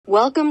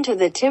Welcome to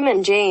the Tim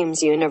and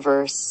James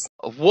universe.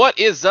 What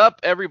is up,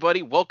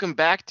 everybody? Welcome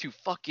back to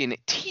fucking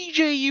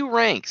TJU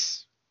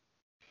Ranks.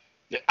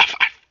 Yeah,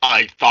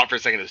 I thought for a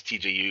second it was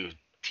TJU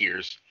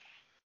Tears.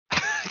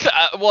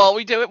 Well,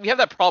 we have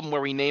that problem where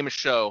we name a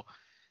show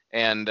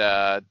and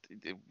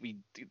we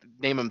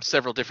name them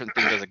several different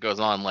things as it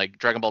goes on, like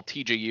Dragon Ball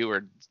TJU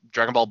or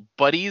Dragon Ball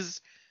Buddies,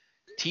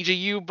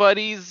 TJU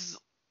Buddies.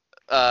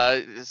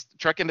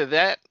 Trek into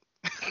that,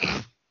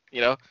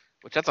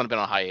 which that's been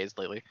on hiatus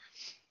lately.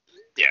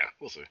 Yeah,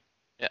 we'll see.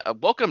 Yeah,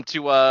 welcome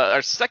to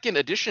our second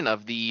edition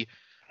of the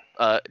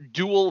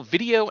dual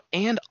video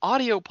and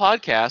audio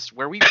podcast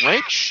where we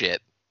rank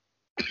shit.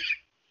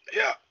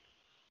 Yeah.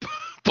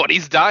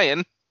 Buddy's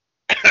dying.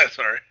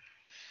 Sorry.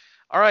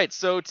 All right,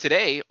 so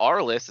today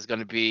our list is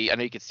going to be, I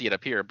know you can see it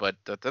up here, but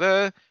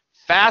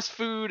fast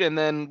food and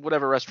then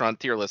whatever restaurant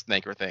tier list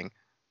maker thing.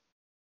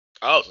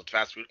 Oh, so it's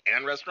fast food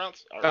and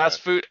restaurants?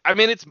 Fast food. I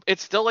mean,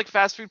 it's still like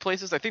fast food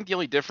places. I think the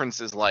only difference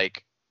is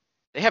like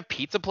they have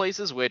pizza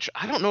places, which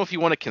I don't know if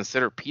you want to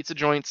consider pizza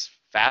joints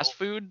fast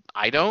food.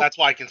 I don't. That's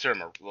why I consider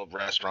them a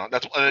restaurant.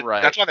 That's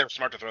Right. That's why they were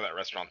smart to throw that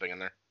restaurant thing in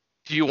there.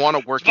 Do you want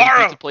to work in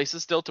pizza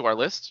places still to our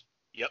list?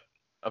 Yep.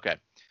 Okay.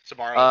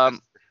 Tomorrow.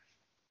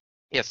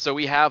 Yeah, so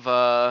we have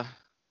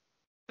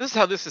this is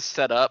how this is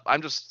set up. I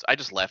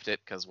just left it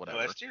because whatever.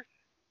 S tier?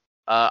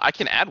 I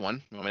can add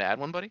one. You want me to add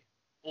one, buddy?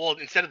 Well,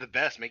 instead of the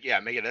best, make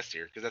it S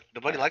tier because the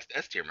buddy likes the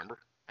S tier. Remember?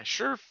 I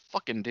sure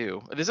fucking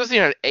do. This doesn't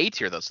even have an A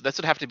tier though, so this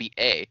would have to be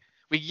A.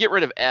 We could get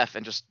rid of F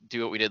and just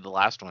do what we did the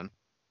last one.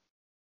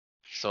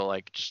 So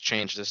like, just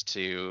change this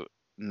to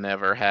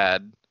never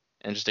had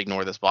and just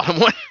ignore this bottom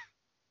one.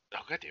 Oh,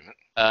 god damn it.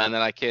 And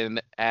then I can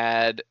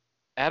add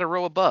a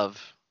row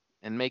above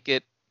and make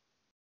it.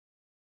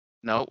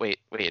 No, wait.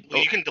 Well,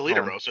 you can delete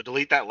a row, so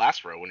delete that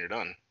last row when you're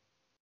done.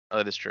 Oh,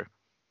 that is true.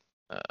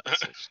 So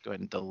just go ahead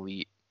and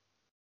delete.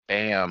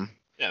 Bam.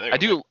 Yeah,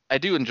 there I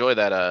do enjoy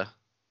that.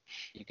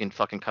 You can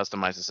fucking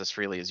customize this as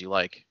freely as you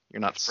like.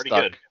 You're not pretty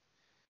stuck. good.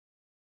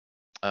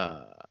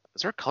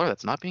 Is there a color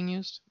that's not being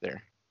used?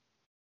 There.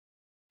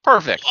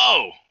 Perfect.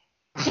 Whoa.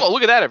 Well,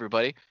 look at that,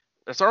 everybody.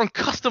 That's our own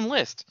custom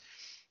list.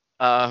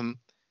 So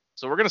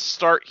we're gonna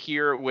start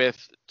here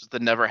with the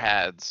never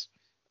hads.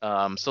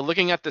 So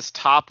looking at this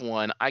top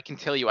one, I can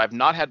tell you I've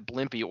not had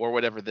Blimpie or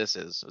whatever this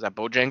is. Is that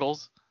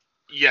Bojangles?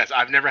 Yes,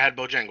 I've never had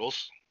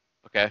Bojangles.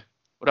 Okay.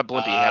 What about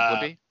Blimpie? You have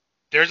Blimpie?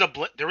 There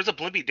was a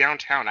Blimpie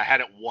downtown. I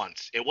had it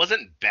once. It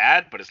wasn't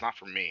bad, but it's not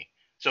for me.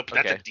 So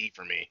that's a D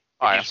for me.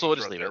 All right, so we'll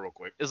just leave it. Real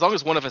quick. As long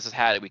as one of us has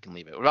had it, we can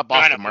leave it. What about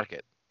Boston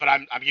Market? But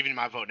I'm giving you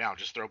my vote now.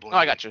 Just throw Blimpie. Oh,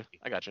 I got you.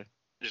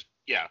 Just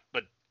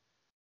but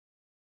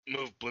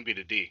move Blimpie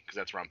to D because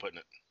that's where I'm putting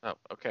it. Oh,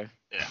 okay.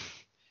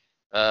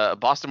 Yeah.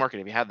 Boston Market.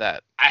 Have you had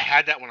that? I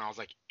had that when I was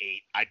like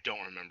 8. I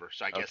don't remember,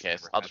 so I guess. Okay,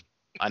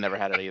 I never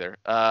had it either.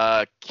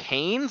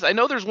 Cane's. I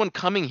know there's one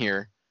coming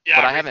here, yeah,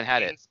 but I haven't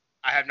had it.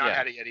 I have not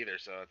had it yet either,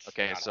 so it's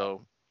okay.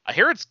 So I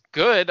hear it's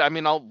good. I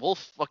mean, we'll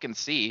fucking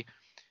see.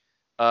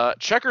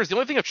 Checkers. The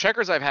only thing of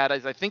Checkers I've had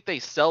is I think they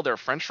sell their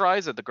French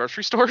fries at the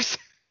grocery stores.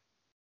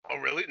 Oh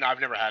really? No, I've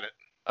never had it.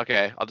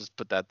 Okay, I'll just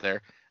put that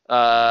there.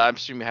 I'm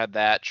assuming you had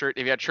that. Have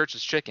you had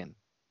Church's Chicken?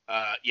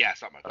 Yeah,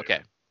 it's not my favorite.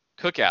 Okay.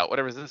 Cookout,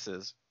 whatever this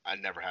is. I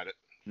never had it.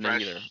 No,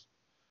 either.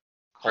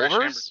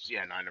 Culver's?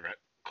 Yeah, no, I never had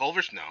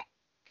Culver's. No.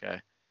 Okay.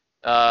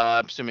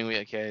 I'm assuming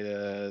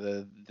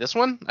this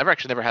one. I've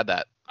actually never had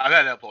that. I've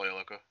had El Pollo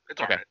Loco.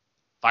 It's okay. Alright.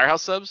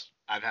 Firehouse subs.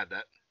 I've had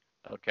that.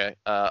 Okay.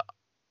 I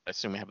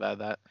assume we have had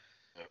that.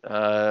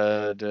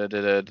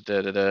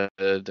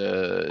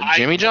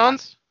 Jimmy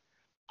John's.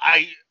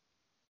 I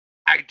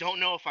don't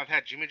know if I've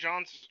had Jimmy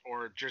John's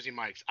or Jersey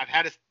Mike's. I've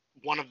had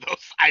one of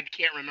those. I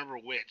can't remember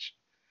which.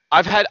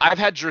 I've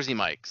had Jersey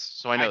Mike's,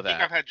 so I know that. I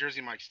think I've had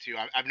Jersey Mike's too.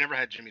 I've never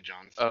had Jimmy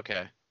John's.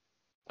 Okay.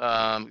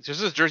 This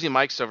is Jersey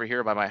Mike's over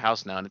here by my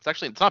house now, and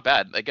it's not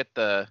bad.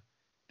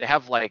 They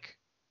have like,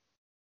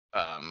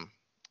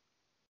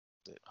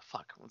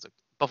 what's it?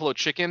 Buffalo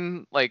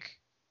chicken, like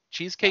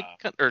cheesecake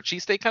or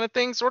cheesesteak kind of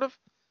thing, sort of.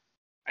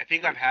 I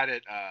think I've had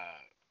it.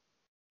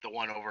 The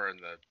one over in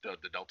the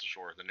Delta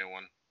Shore, the new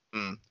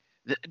one.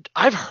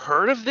 I've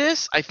heard of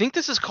this. I think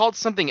this is called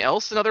something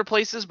else in other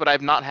places, but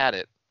I've not had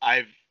it.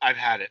 I've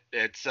had it.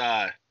 It's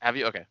Have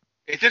you? Okay.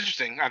 It's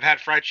interesting. I've had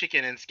fried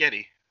chicken and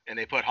sketty, and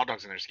they put hot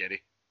dogs in their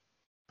sketty.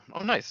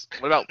 Oh, nice.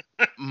 What about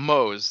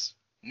Moe's?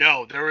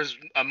 No, there was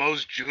a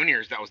Moe's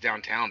Juniors that was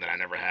downtown that I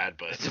never had,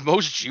 but it's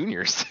Moe's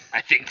Juniors.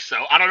 I think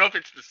so. I don't know if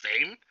it's the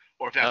same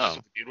or if that's just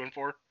what the dude went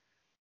for.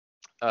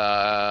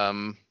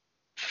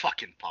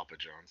 Fucking Papa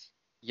John's.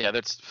 Yeah,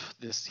 that's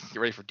this. Get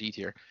ready for D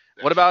tier.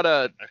 What about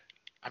I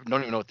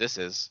don't even know what this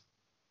is.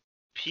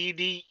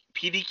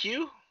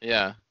 PDQ?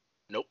 Yeah.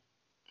 Nope.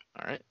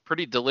 All right.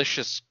 Pretty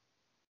delicious.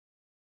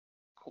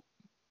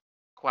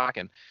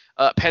 Quacking.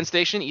 Penn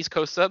Station, East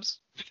Coast subs?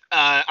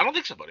 I don't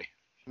think so, buddy.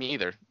 Me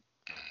either.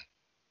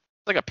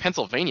 It's like a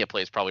Pennsylvania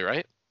place, probably,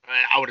 right?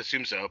 I would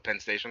assume so. Penn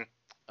Station.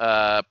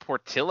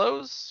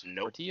 Portillo's?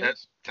 Nope.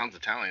 Portillo's? That sounds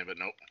Italian, but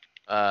nope.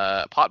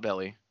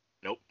 Potbelly?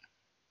 Nope.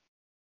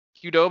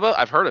 Qdoba?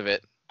 I've heard of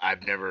it.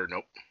 I've never.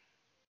 Nope.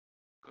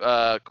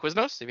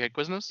 Quiznos? Have you had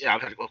Quiznos? Yeah,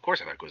 of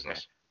course I've had Quiznos.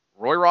 Okay.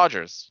 Roy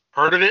Rogers.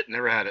 Heard of it,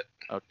 never had it.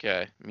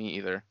 Okay, me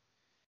either.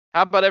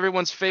 How about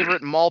everyone's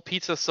favorite mall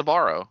pizza,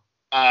 Sbarro?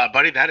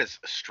 Buddy, that is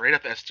straight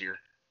up S tier.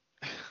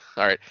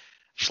 All right.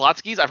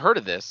 Schlotsky's, I've heard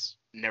of this.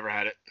 Never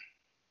had it.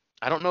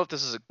 I don't know if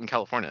this is in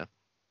California.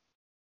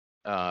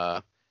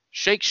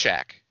 Shake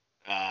Shack.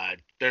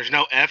 There's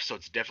no F, so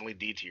it's definitely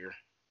D tier.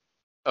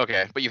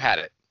 Okay, but you had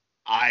it.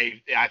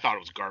 I thought it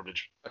was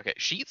garbage. Okay,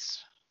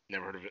 Sheets.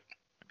 Never heard of it.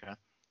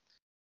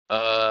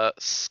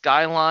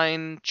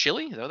 Skyline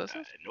Chili. Is that what this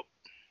is? Nope.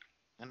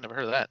 I never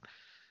heard of that.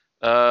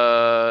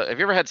 Have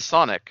you ever had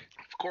Sonic?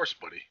 Of course,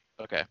 buddy.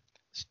 Okay.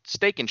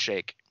 Steak and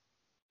Shake.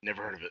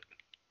 Never heard of it.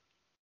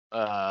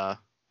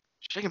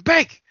 Shake and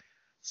Bake.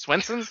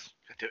 Swenson's.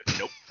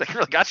 Nope. They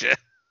really got you.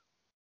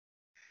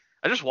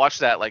 I just watched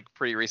that like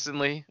pretty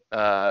recently.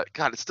 God,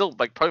 it's still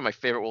like probably my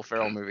favorite Will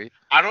Ferrell movie.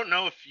 I don't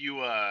know if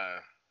you've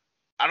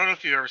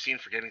ever seen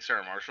Forgetting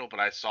Sarah Marshall, but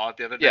I saw it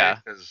the other day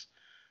because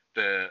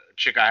the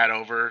chick I had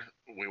over,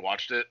 we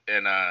watched it,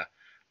 and I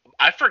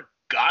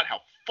forgot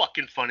how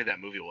fucking funny that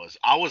movie was.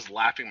 I was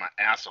laughing my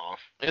ass off.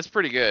 It's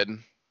pretty good.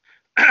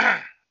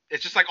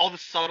 It's just like all the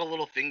subtle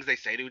little things they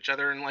say to each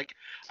other, and like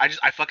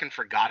I fucking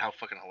forgot how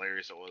fucking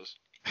hilarious it was.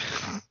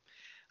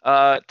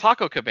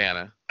 Taco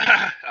Cabana.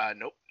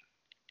 Nope.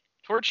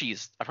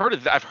 Torchy's. I've heard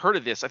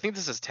of this. I think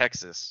this is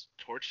Texas.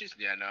 Torchy's?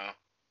 Yeah,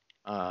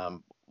 no.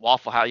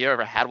 Waffle House. You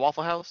ever had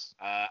Waffle House?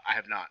 I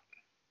have not.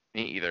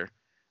 Me either.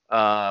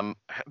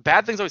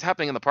 Bad things always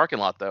happening in the parking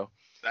lot though.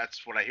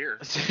 That's what I hear.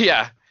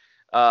 Yeah.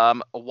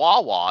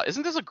 Wawa.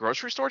 Isn't this a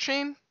grocery store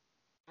chain?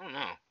 I don't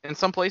know. In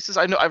some places,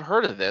 I know I've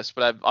heard of this,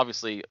 but I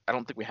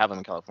don't think we have them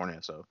in California.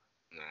 So.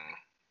 No.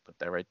 Put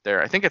that right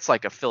there. I think it's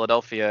like a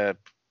Philadelphia,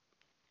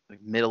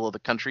 like middle of the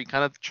country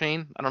kind of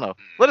chain. I don't know.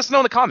 Let us know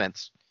in the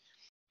comments.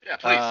 Yeah,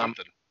 please,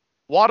 something.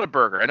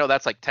 Whataburger. I know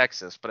that's like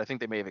Texas, but I think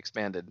they may have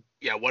expanded.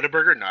 Yeah,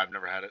 Whataburger? No, I've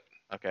never had it.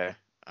 Okay.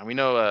 And we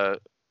know a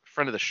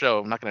friend of the show.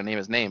 I'm not going to name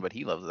his name, but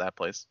he loves that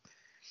place.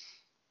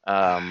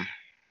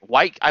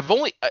 White.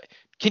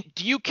 Do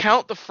you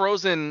count the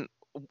frozen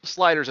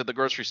sliders at the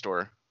grocery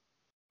store?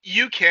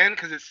 You can,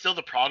 because it's still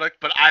the product,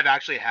 but I've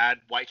actually had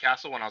White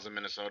Castle when I was in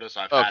Minnesota, so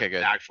I've had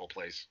the actual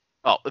place.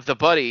 Oh,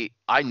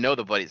 I know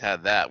the buddy's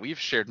had that. We've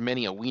shared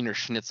many a wiener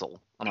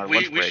schnitzel on our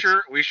lunch breaks.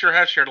 We sure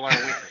have shared a lot of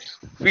wieners.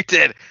 We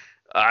did.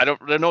 I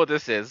don't know what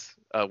this is.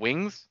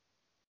 Wings?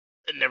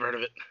 Never heard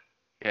of it.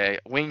 Okay,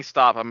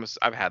 Wingstop.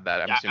 I've had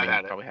that. I'm assuming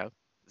I probably have.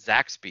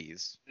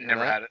 Zaxby's.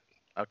 Never had it.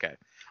 Okay.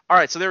 All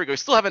right, so there we go. We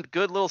still have a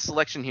good little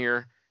selection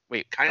here.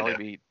 Wait,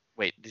 kinda.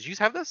 Wait, did you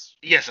have this?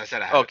 Yes, I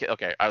said I had it.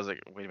 Okay. I was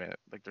like, wait a minute.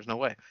 Like, there's no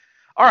way.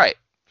 All right.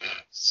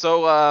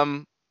 So,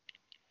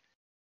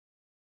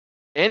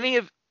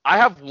 I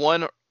have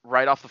one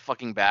right off the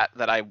fucking bat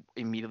that I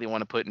immediately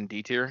want to put in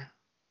D tier.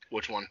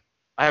 Which one?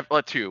 I have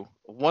two.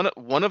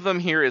 One of them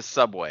here is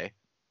Subway.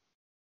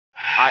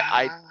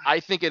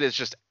 I think it is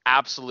just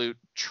absolute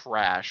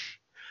trash.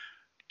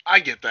 I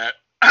get that.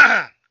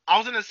 I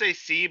was gonna say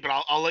C, but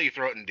I'll let you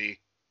throw it in D.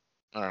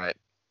 All right.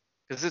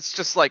 Because it's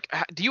just like,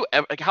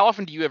 how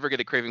often do you ever get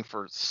a craving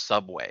for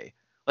Subway?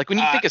 Like when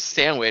you think of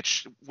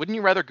sandwich, wouldn't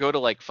you rather go to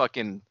like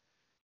fucking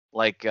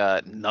like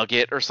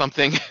Nugget or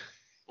something?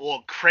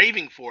 Well,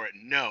 craving for it,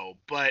 no,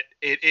 but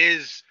it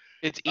is.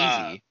 It's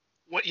easy.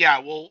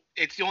 Well,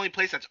 it's the only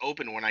place that's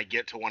open when I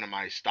get to one of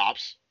my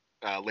stops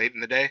late in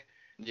the day.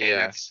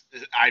 Yeah.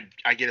 And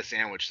I get a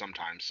sandwich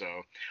sometimes, so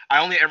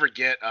I only ever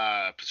get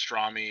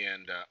pastrami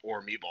and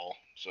or meatball.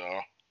 So.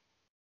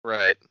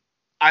 Right.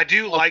 I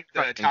do like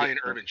the Italian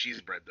urban cheese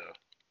bread though.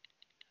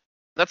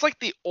 That's like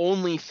the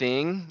only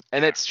thing,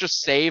 and it's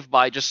just saved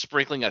by just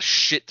sprinkling a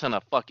shit ton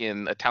of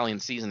fucking Italian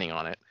seasoning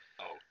on it.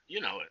 Oh,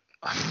 you know it.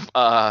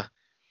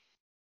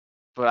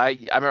 But I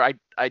remember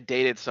I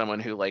dated someone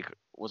who like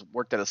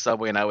worked at a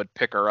Subway, and I would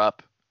pick her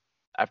up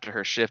after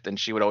her shift, and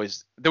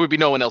there would be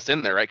no one else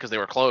in there, right? Because they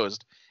were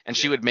closed, and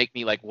she would make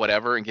me like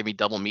whatever and give me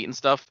double meat and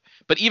stuff.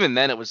 But even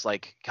then, it was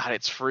like, God,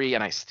 it's free,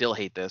 and I still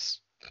hate this.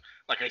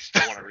 Like I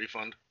still want a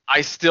refund.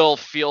 I still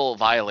feel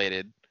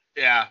violated.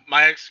 Yeah,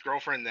 my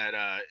ex-girlfriend that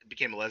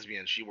became a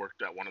lesbian, she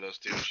worked at one of those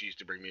too. She used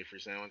to bring me a free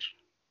sandwich.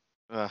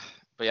 But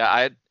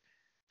yeah,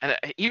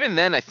 even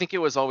then, I think it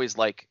was always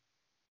like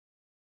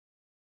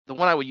the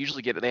one I would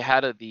usually get. They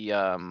had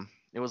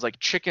it was like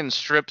chicken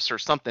strips or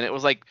something. It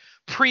was like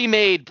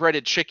pre-made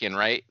breaded chicken,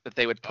 right? That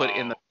they would put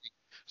in the.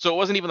 So it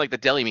wasn't even like the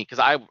deli meat,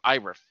 because I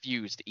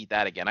refused to eat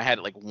that again. I had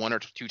it like one or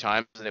two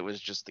times, and it was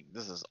just like,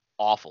 this is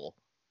awful.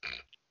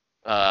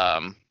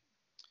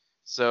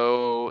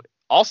 So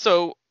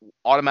also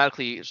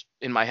automatically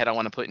in my head, I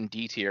want to put in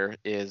D tier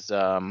is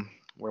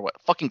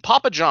fucking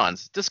Papa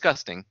John's.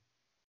 Disgusting.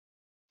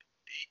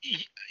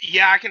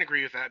 Yeah, I can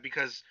agree with that,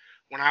 because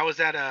when I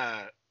was at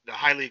the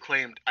highly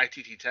acclaimed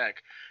ITT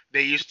Tech,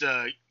 they used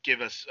to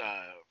give us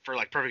for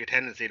like perfect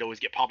attendance, they'd always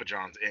get Papa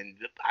John's, and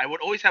I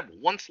would always have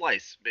one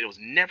slice, but it was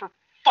never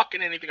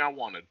fucking anything I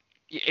wanted.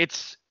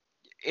 It's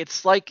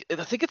like,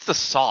 I think it's the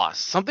sauce.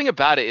 Something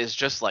about it is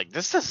just like,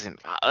 this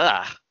isn't.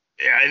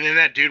 Yeah, and then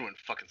that dude went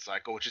fucking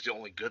psycho, which is the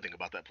only good thing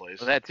about that place.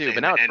 Well, that too,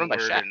 but now it's run by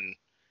Shaq.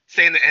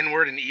 Saying the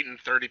N-word and eating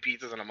 30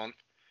 pizzas in a month.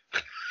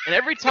 And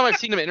every time I've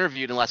seen him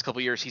interviewed in the last couple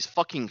of years, he's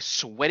fucking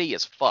sweaty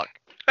as fuck.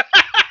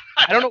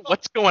 I don't know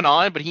what's going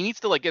on, but he needs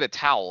to like get a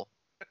towel.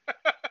 I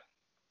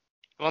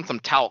want some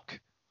talc.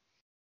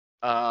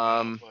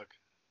 Fuck.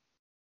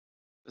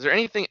 Is there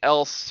anything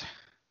else?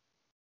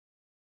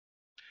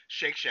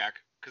 Shake Shack,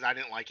 because I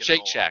didn't like it.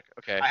 Shake Shack.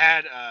 Okay. I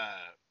had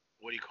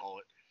what do you call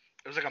it?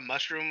 It was like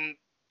a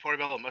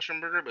portobello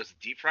mushroom burger, but it's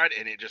deep fried,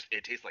 and it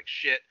tastes like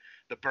shit.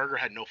 The burger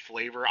had no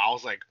flavor. I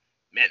was like,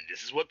 man,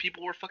 this is what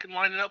people were fucking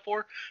lining up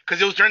for?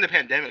 Because it was during the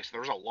pandemic, so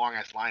there was a long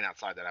ass line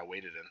outside that I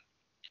waited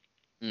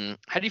in.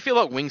 How do you feel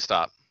about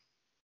Wingstop?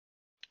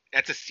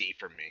 That's a C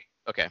for me.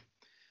 Okay,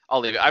 I'll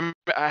leave it.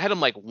 I had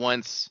them like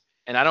once,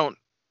 and I don't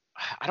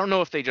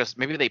know if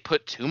maybe they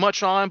put too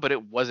much on, but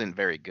it wasn't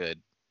very good.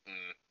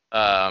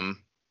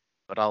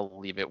 But I'll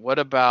leave it. What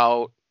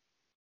about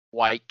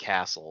White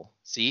Castle?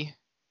 C?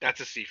 That's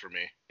a C for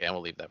me. Yeah,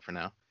 we'll leave that for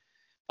now.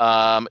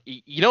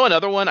 You know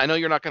another one? I know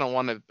you're not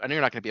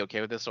gonna be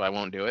okay with this, so I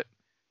won't do it.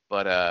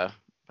 But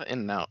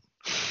In-N-Out.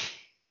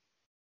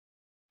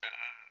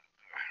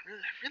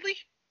 Really?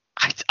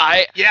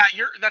 Yeah,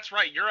 that's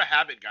right. You're a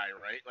habit guy,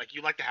 right? Like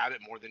you like the habit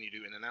more than you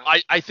do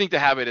In-N-Out. I think the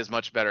habit is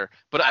much better.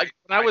 But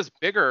when I was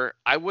bigger,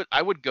 I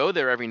would go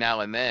there every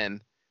now and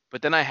then.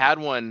 But then I had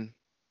one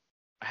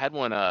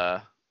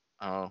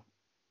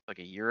like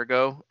a year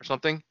ago or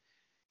something,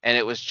 and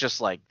it was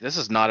just like, this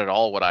is not at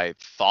all what I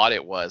thought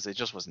it was. It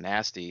just was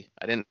nasty.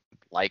 I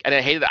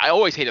hated it. I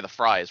always hated the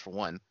fries for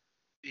one.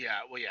 Yeah,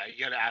 well, yeah,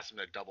 you gotta ask them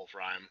to double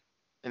fry them.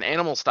 An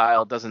Animal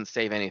Style doesn't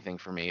save anything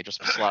for me. It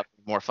just slap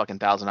more fucking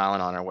Thousand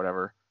Island on or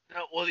whatever.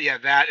 No, well, yeah,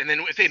 that, and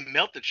then if they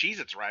melt the cheese,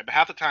 it's right. But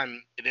half the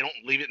time they don't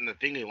leave it in the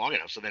thing long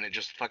enough, so then it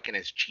just fucking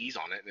has cheese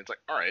on it, and it's like,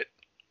 all right.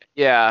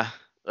 Yeah.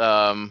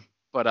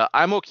 But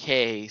I'm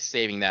okay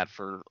saving that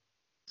for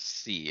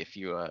C if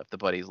the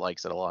buddies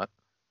likes it a lot.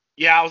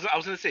 Yeah, I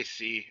was gonna say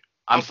C.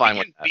 I'm fine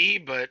with that. B,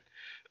 but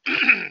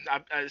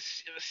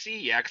C,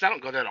 yeah, because I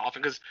don't go there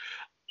often. Because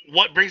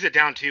what brings it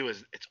down too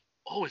is it's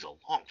always a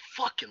long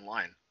fucking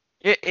line.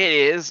 It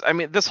is. I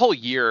mean, this whole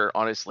year,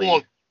 honestly.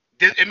 Well,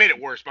 it made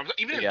it worse. But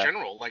even in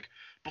general, like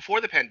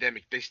before the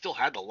pandemic, they still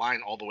had the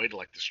line all the way to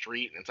like the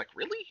street, and it's like,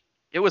 really?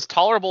 It was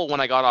tolerable when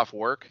I got off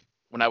work.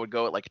 When I would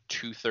go at like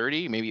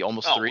 2:30, maybe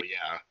almost 3. Oh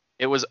yeah.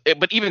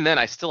 But even then,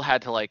 I still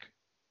had to like,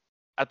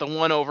 at the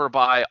one over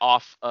by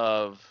off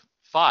of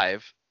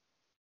 5.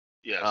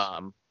 Yes.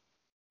 I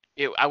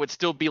would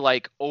still be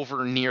like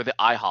over near the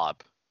IHOP,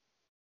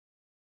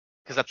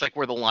 because that's like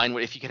where the line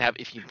would, if you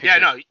pick. Yeah,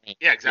 no,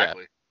 yeah,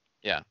 exactly.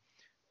 Yeah.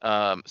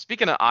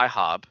 Speaking of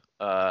IHOP,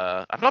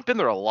 I've not been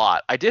there a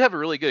lot. I did have a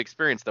really good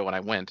experience though when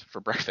I went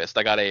for breakfast.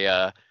 I got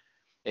a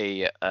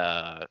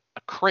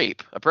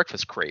crepe, a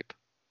breakfast crepe.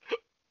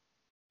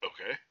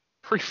 Okay.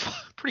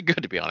 Pretty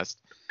good, to be honest.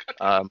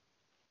 I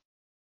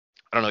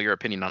don't know your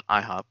opinion on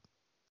IHOP.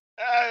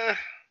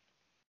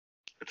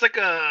 It's like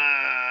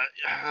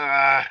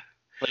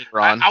later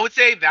on. I would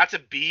say that's a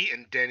B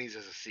and Denny's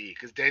is a C,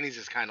 because Denny's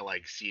is kind of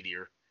like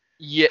seedier.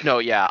 Yeah, no,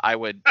 yeah, I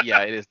would.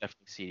 Yeah, it is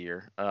definitely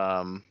seedier.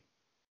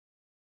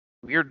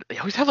 Weird. They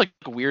always have like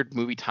weird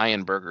movie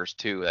tie-in burgers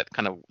too. That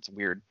kind of, it's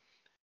weird.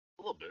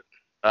 A little bit.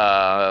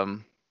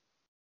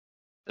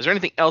 Is there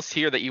anything else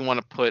here that you want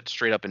to put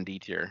straight up in D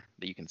tier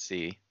that you can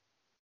see?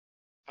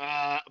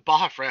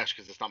 Baja Fresh,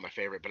 because it's not my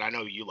favorite, but I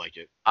know you like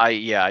it.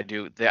 I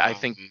do. I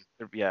think,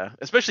 yeah,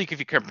 especially if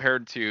you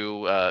compared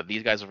to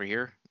these guys over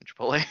here,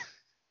 Chipotle.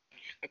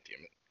 God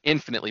damn it.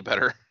 Infinitely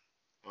better.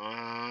 What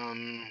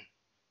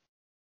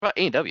about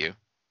A&W?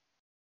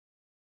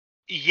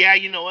 Yeah,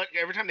 you know what?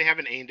 Every time they have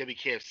an A&W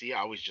KFC, I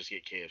always just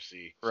get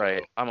KFC. So.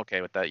 Right. I'm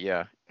okay with that.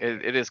 Yeah.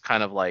 It is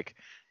kind of like,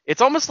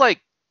 it's almost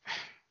like,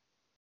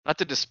 not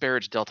to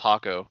disparage Del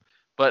Taco,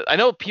 but I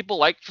know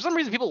for some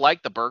reason people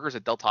like the burgers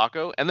at Del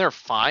Taco, and they're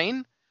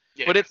fine.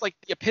 Yeah. But it's like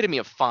the epitome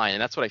of fine,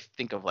 and that's what I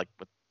think of like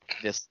with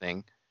this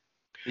thing.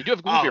 They do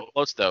have gluten beer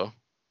floats though.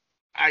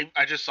 I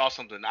just saw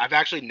something. I've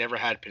actually never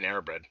had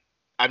Panera Bread.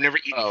 I've never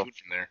eaten food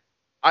from there.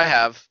 I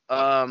have.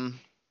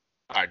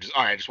 I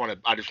just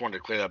wanted to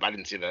clear that up. I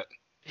didn't see that.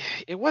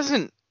 It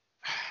wasn't.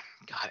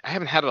 God, I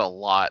haven't had it a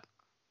lot.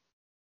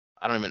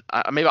 I don't even.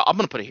 Maybe I'm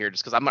gonna put it here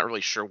just because I'm not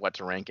really sure what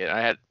to rank it.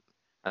 I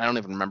don't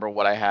even remember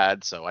what I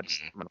had, so I'm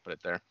gonna put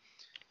it there.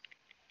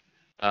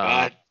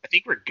 I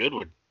think we're good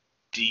with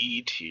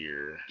D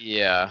tier.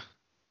 Yeah.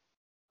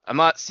 I'm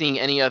not seeing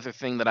any other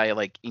thing that I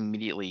like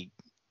immediately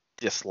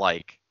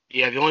dislike.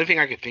 Yeah, the only thing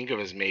I could think of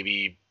is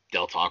maybe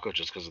Del Taco,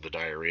 just because of the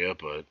diarrhea,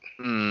 but.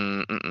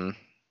 I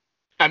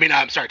mean,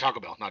 I'm sorry, Taco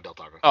Bell, not Del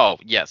Taco. Oh,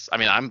 yes. I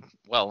mean,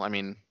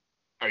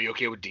 Are you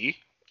okay with D?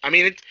 I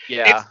mean,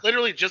 it's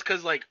literally just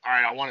because, like, all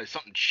right, I wanted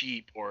something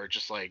cheap, or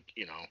just like,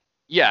 you know.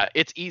 Yeah,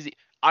 it's easy.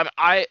 I'm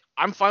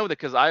fine with it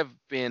because I've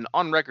been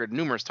on record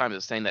numerous times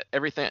as saying that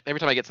every time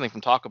I get something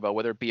from Taco Bell,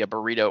 whether it be a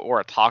burrito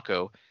or a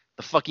taco,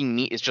 the fucking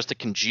meat is just a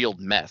congealed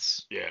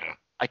mess. Yeah.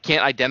 I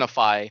can't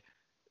identify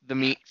the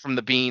meat from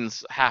the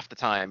beans half the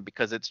time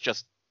because it's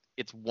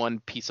one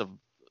piece of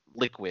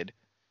liquid.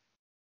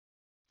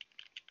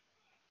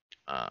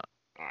 All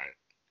right.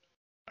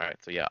 All right.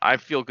 So yeah, I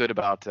feel good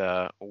about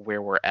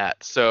where we're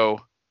at. So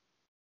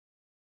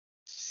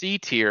C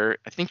tier.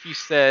 I think you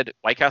said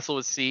White Castle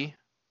was C.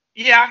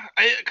 Yeah,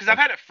 because I've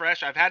had it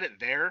fresh. I've had it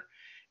there,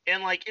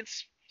 and like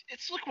it's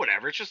like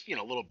whatever. It's just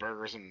little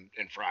burgers and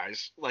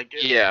fries. Like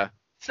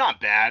it's not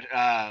bad.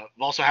 I've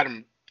also had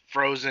them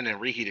frozen and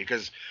reheated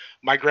because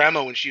my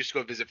grandma, when she used to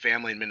go visit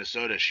family in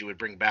Minnesota, she would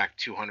bring back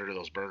 200 of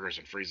those burgers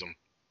and freeze them.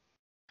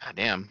 God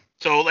damn.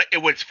 So like,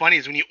 what's funny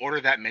is when you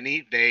order that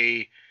many,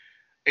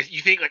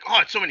 you think like, oh,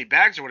 it's so many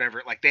bags or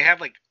whatever. Like they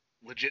have like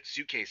legit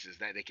suitcases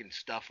that they can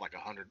stuff like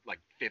 100, like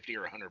 50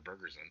 or 100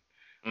 burgers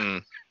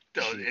in.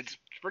 So it's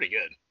pretty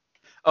good.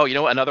 Oh, you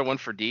know what? Another one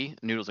for D,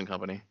 Noodles and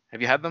Company.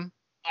 Have you had them?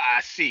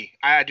 C.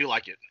 I do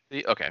like it.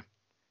 C? Okay.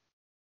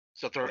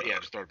 So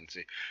just throw it in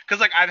C. Because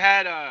like I've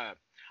had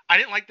I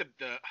didn't like the what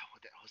the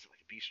hell was it, like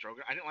a beef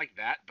stroganoff? I didn't like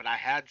that, but I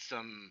had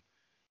some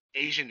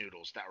Asian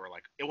noodles that were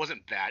like, it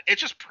wasn't bad.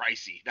 It's just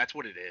pricey. That's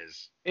what it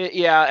is.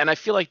 Yeah, and I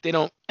feel like they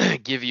don't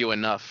give you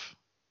enough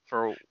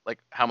for like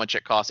how much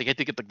it costs. You get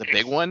to get like the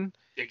big one.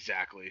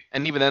 Exactly.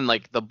 And even then,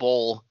 like the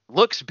bowl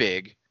looks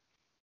big,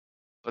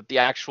 but the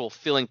actual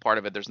filling part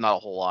of it, there's not a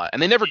whole lot.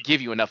 And they never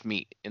give you enough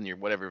meat in your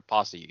whatever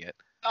pasta you get.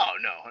 Oh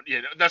no,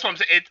 yeah, that's what I'm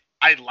saying.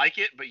 I like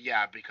it, but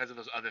yeah, because of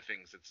those other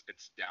things,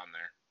 it's down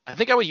there. I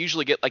think I would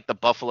usually get like the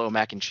buffalo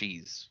mac and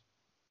cheese.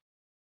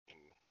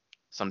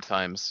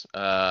 Sometimes.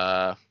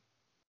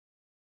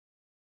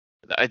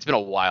 It's been a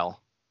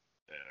while.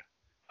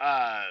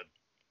 Yeah.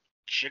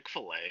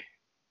 Chick-fil-A.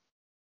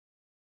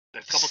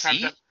 A couple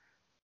C? times.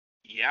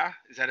 Yeah,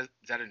 is that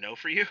a no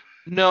for you?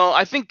 No,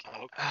 I think.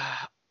 Oh, okay.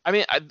 I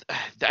mean,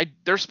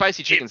 their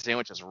spicy chicken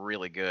sandwich is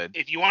really good.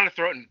 If you want to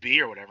throw it in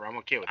B or whatever, I'm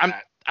okay with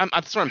that.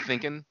 That's what I'm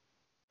thinking.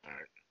 All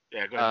right.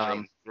 Yeah, go ahead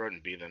and throw it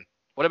in B then.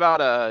 What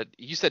about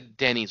you said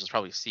Denny's was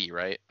probably C,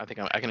 right? I think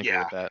I can agree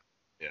with that.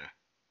 Yeah.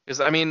 Because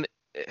I mean,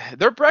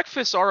 their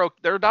breakfasts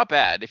they're not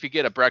bad if you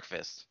get a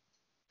breakfast.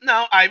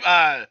 No,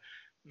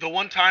 the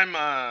one time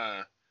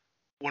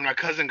when my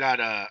cousin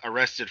got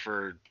arrested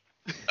for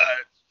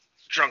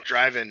drunk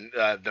driving,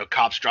 the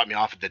cops dropped me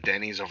off at the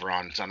Denny's over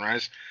on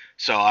Sunrise.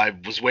 So I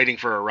was waiting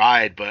for a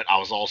ride, but I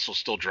was also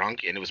still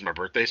drunk, and it was my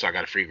birthday, so I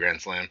got a free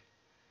Grand Slam.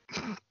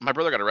 My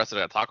brother got arrested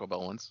at Taco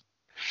Bell once.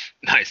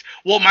 Nice.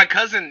 Well, my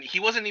cousin,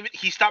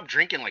 he stopped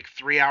drinking like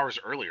 3 hours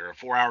earlier or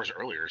 4 hours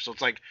earlier. So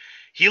it's like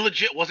he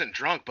legit wasn't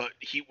drunk, but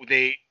he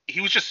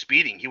was just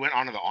speeding. He went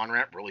onto the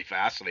on-ramp really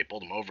fast, so they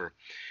pulled him over.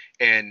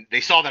 And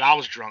they saw that I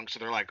was drunk, so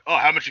they're like, "Oh,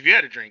 how much have you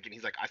had to drink?" And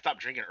he's like, "I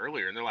stopped drinking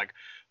earlier." And they're like,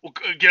 "Well,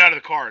 get out of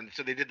the car." And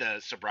so they did the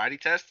sobriety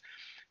test,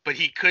 but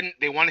he couldn't.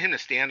 They wanted him to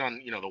stand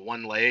on, the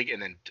one leg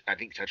and then I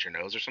think touch your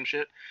nose or some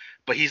shit.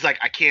 But he's like,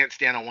 "I can't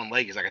stand on one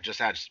leg." He's like, "I just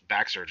had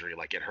back surgery,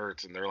 like it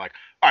hurts." And they're like,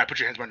 "All right, put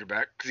your hands behind your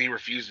back," because he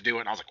refused to do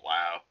it. And I was like,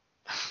 "Wow."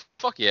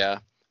 Fuck yeah.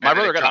 My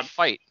brother got in a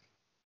fight.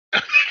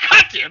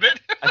 God damn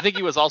it. I think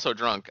he was also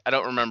drunk. I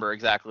don't remember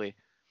exactly,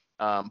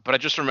 but I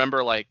just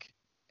remember like.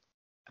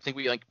 I think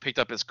we like picked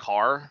up his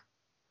car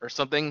or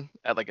something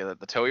at like the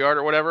tow yard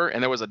or whatever,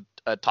 and there was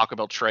a Taco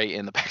Bell tray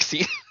in the back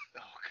seat.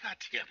 Oh, god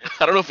damn it.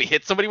 I don't know if he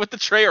hit somebody with the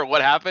tray or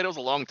what happened. It was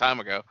a long time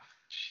ago.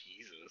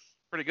 Jesus.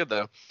 Pretty good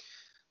though.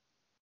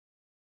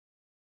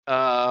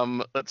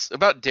 That's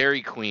about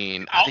Dairy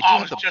Queen. I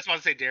was just about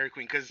to say Dairy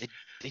Queen because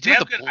they do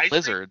have the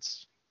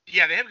blizzards.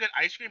 Yeah, they have good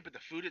ice cream, but the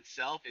food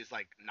itself is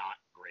like not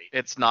great.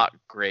 It's not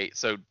great.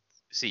 So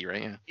C,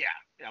 right? Yeah.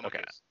 Yeah.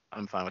 Okay.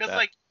 I'm fine with that. Because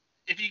like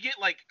if you get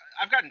like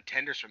I've gotten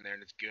tenders from there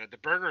and it's good. The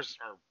burgers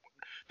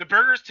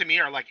to me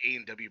are like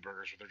A&W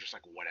burgers where they're just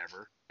like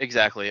whatever.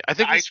 Exactly. I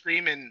think the ice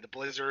cream and the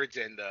blizzards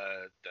and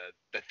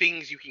the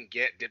things you can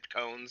get, dipped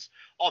cones,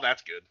 all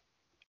that's good.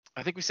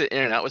 I think we said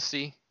In-N-Out was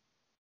C.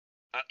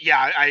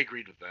 Yeah, I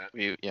agreed with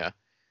that. Yeah.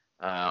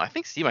 I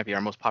think C might be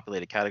our most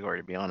populated category,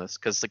 to be honest,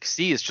 because like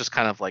C is just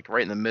kind of like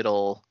right in the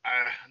middle.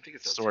 I think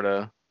it's sort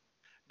of.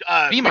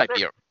 B might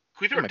be. Can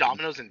we throw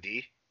Domino's in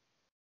D?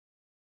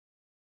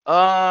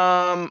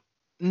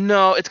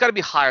 No, it's got to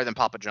be higher than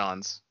Papa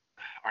John's.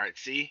 All right,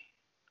 C.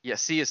 Yeah,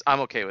 C is.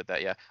 I'm okay with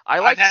that. Yeah, I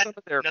like some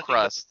of their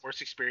crust.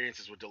 Worst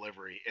experiences with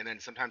delivery, and then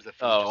sometimes the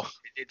food.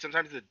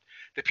 Sometimes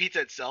the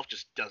pizza itself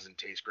just doesn't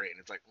taste great, and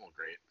it's like, oh,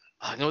 great.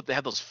 I know they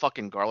have those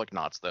fucking garlic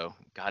knots though.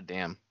 God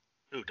damn.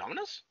 Ooh,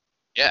 Domino's?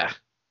 Yeah.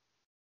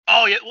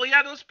 Oh yeah, well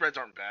yeah, those breads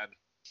aren't bad.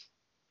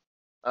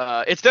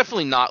 It's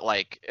definitely not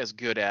like as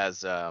good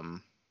as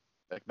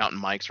like Mountain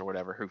Mike's or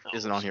whatever, who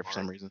isn't on here for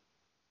some reason.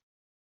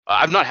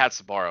 I've not had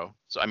Sbarro,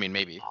 so I mean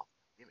maybe. Oh,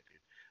 damn it,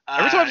 dude.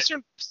 Every time I've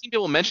seen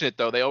people mention it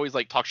though, they always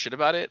like talk shit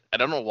about it. I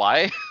don't know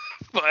why,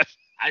 but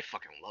I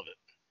fucking love it.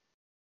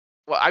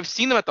 Well, I've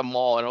seen them at the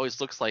mall, and it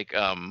always looks like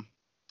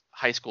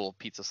high school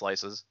pizza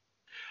slices.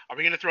 Are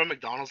we gonna throw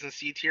McDonald's in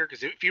C tier?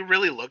 Because if you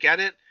really look at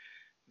it,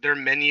 their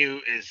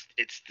menu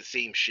it's the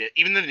same shit.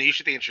 Even the new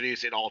shit they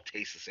introduce, it all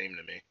tastes the same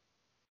to me.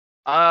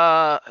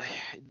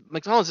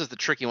 McDonald's is the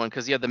tricky one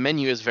because the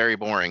menu is very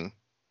boring.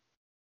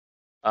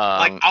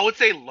 Like I would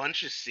say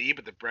lunch is C,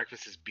 but the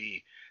breakfast is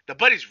B. The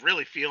buddy's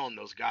really feeling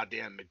those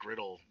goddamn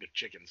McGriddle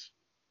McChickens.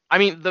 I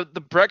mean, the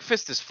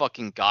breakfast is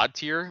fucking god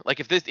tier. Like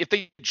if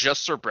they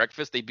just serve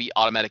breakfast, they'd be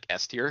automatic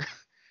S tier.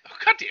 Oh,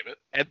 God damn it.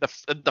 And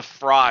the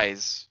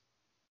fries.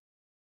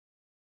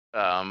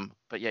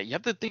 But yeah, you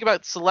have to think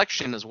about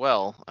selection as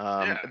well.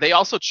 They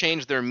also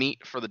changed their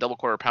meat for the double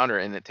quarter pounder,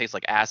 and it tastes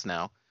like ass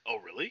now. Oh,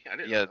 really? I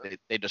didn't Yeah, know that.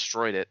 they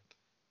destroyed it.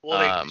 Well,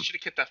 they should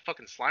have kept that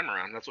fucking slime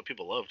around. That's what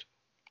people loved.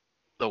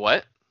 The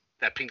what?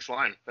 That pink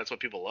slime. That's what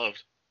people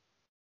loved.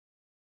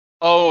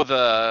 Oh,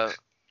 the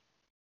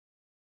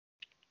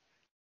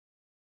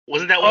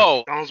Wasn't that what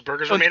McDonald's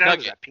burgers were made out of?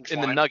 Was that pink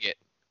slime? In the nugget.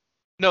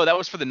 No, that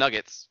was for the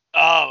nuggets.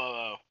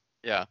 Oh.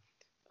 Yeah.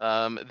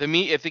 The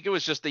meat, I think it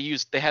was just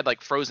they had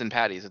like frozen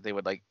patties that they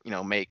would like,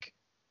 make.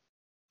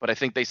 But I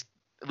think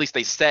at least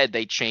they said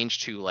they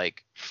changed to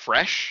like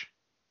fresh,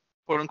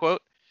 quote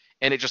unquote,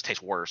 and it just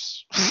tastes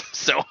worse.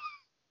 So,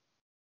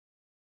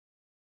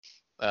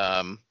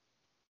 I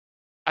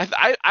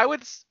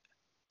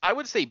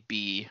would say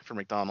B for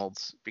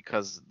McDonald's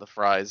because the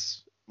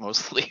fries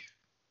mostly.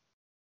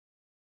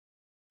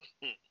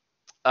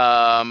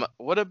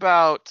 What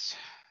about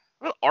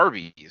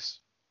Arby's?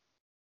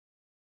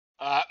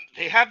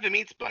 They have the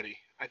meats, buddy.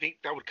 I think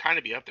that would kind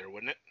of be up there,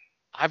 wouldn't it?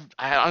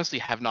 I honestly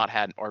have not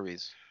had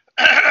Arby's.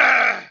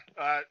 I'd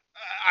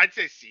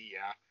say C,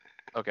 yeah.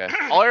 Okay.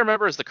 All I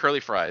remember is the curly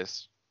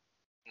fries.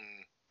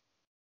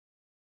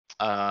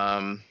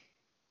 What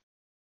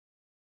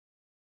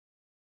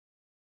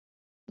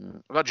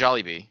about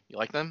Jollibee? You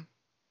like them?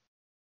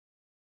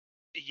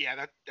 Yeah,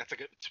 that's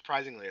like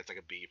surprisingly that's like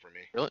a B for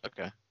me. Really?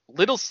 Okay.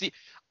 Little C.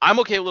 I'm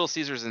okay with Little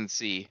Caesars in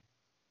C.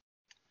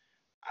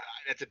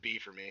 That's a B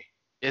for me.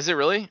 Is it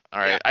really? All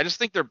right. Yeah. I just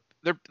think their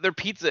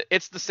pizza.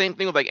 It's the same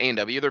thing with like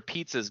A&W. Their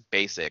pizza's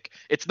basic.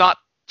 It's not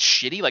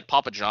shitty like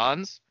Papa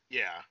John's.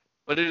 Yeah.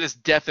 But it is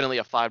definitely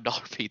a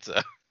 $5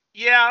 pizza.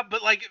 Yeah,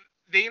 but like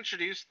they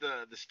introduced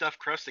the stuffed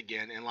crust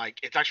again, and like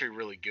it's actually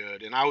really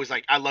good. And I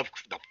love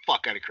the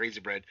fuck out of Crazy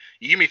Bread.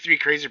 You give me 3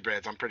 Crazy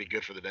Breads, I'm pretty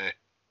good for the day.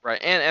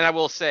 Right. And I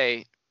will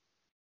say,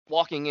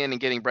 walking in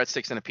and getting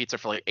breadsticks and a pizza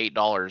for like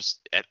 $8.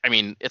 I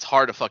mean, it's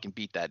hard to fucking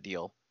beat that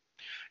deal.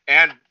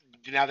 And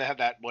now they have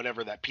that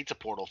pizza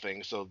portal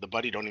thing, so the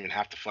buddy don't even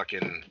have to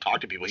fucking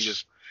talk to people. He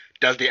just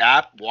does the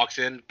app, walks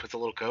in, puts a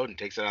little code, and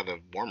takes it out of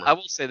the warmer. I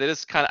will say that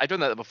is kind of, I've done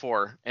that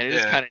before, and it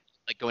is kind of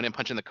like going in,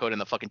 punching the code,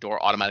 and the fucking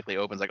door automatically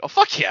opens. Like, oh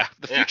fuck yeah,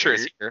 the future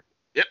is here.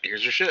 Yep,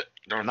 here's your shit.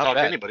 Don't talk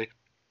to anybody.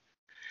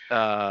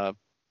 What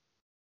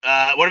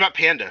about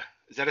Panda?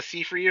 Is that a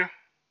C for you?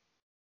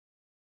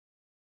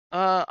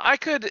 I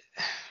could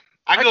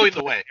go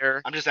either way.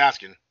 I'm just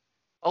asking.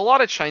 A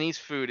lot of Chinese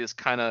food is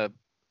kind of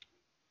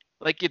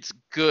like, it's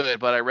good,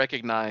 but I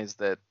recognize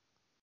that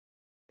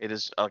it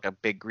is like a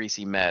big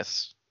greasy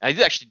mess. I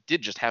actually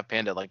did just have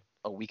Panda like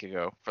a week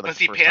ago for the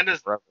first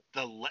Panda's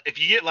if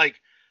you get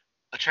like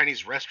a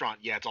Chinese restaurant,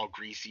 yeah, it's all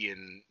greasy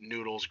and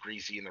noodles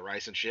greasy and the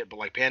rice and shit. But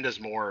like Panda's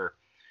more,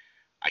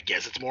 I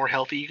guess it's more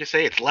healthy. You could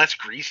say it's less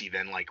greasy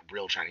than like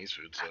real Chinese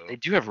food. So they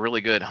do have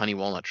really good honey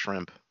walnut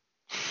shrimp.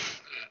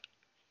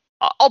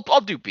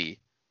 I'll do B.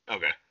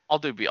 Okay. I'll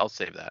do B. I'll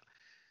save that.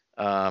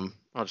 I'll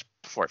just,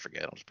 before I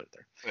forget, I'll just put it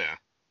there. Yeah.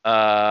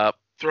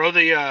 Throw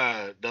the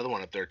other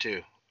one up there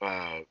too.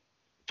 The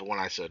one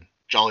I said,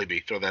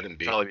 Jollibee. Throw that in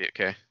B. Jollibee,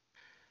 okay.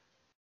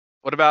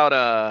 What about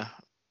a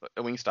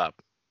Wingstop?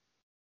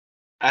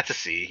 That's a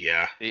C,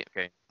 yeah. C,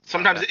 okay.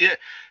 Sometimes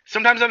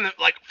I'm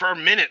like, for a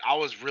minute I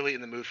was really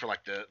in the mood for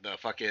like the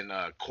fucking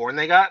corn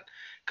they got,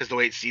 because the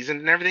way it's seasoned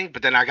and everything.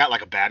 But then I got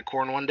like a bad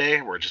corn one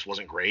day where it just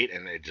wasn't great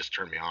and it just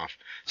turned me off.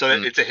 So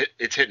it's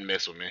hit and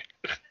miss with me.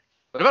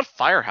 What about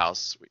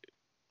Firehouse?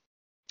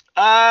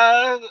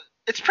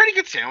 It's pretty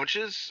good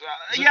sandwiches.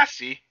 Yeah,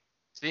 C.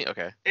 C,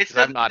 okay.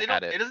 I've not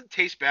had it. It doesn't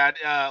taste bad.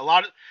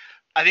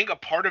 I think a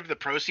part of the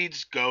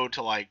proceeds go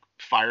to like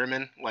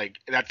firemen. Like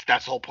that's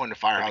the whole point of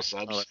Firehouse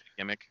subs. Like a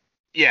gimmick.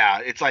 Yeah,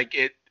 it's like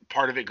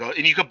part of it goes,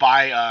 and you could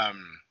buy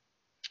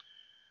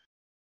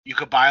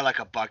like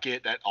a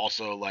bucket that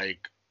also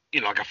like,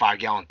 like a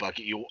 5-gallon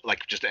bucket, you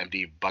like just an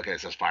empty bucket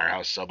that says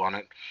Firehouse sub on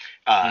it,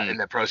 and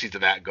the proceeds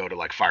of that go to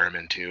like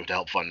firemen too, to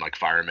help fund like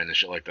firemen and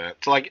shit like that.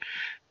 So like,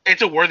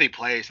 it's a worthy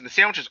place, and the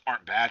sandwiches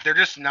aren't bad. They're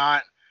just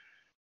not.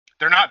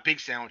 They're not big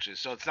sandwiches,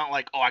 so it's not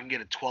like, oh, I can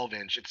get a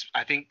 12-inch.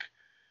 I think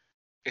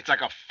it's like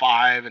a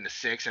 5 and a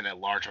 6, and at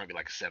large might be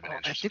like a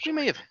 7-inch. I think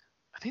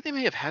they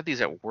may have had these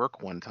at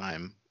work one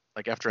time.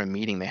 Like after a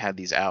meeting, they had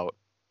these out.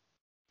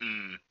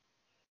 It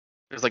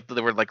was like they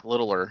were like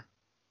littler.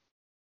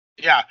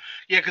 Yeah,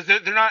 because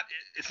they're not.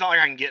 It's not like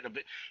I can get a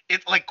bit.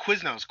 It's like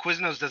Quiznos.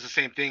 Quiznos does the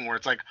same thing where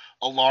it's like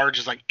a large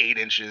is like 8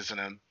 inches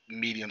and a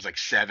medium's like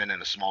 7 and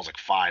a small's like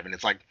 5, and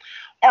it's like,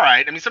 all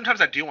right. I mean,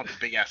 sometimes I do want the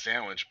big ass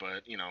sandwich,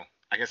 but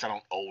I guess I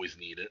don't always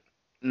need it.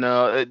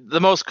 No,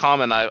 the most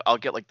common I'll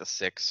get like the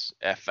 6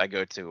 if I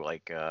go to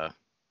like Mr.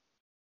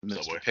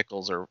 Subway.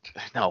 Pickles or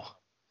no.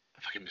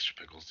 Fucking Mr.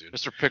 Pickles, dude.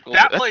 Mr. Pickles.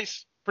 That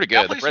place pretty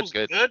good. That place the bread's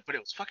was good, but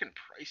it was fucking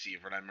pricey,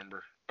 if I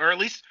remember. Or at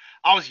least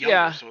I was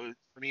younger, so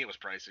for me it was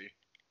pricey.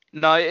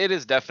 No, it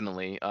is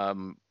definitely.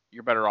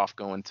 You're better off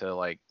going to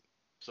like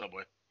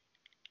Subway.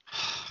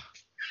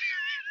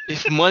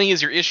 if money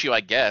is your issue,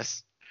 I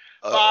guess.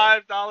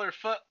 $5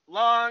 foot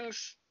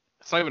longs.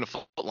 It's not even a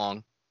foot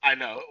long. I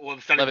know. Well,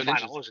 it's not even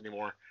 11 $5 inches.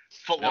 anymore.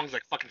 Foot long's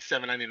like fucking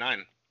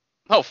 $7.99.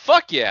 Oh,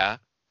 fuck yeah.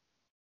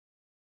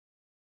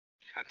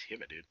 God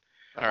damn it, dude.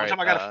 All One right. time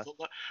I got a foot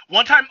long.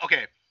 One time,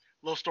 okay,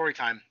 little story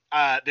time.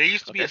 There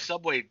used to be a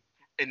Subway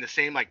in the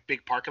same like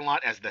big parking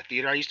lot as the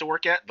theater I used to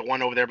work at, the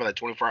one over there by the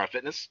 24-hour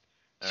fitness.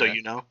 So right.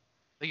 you know.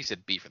 I think you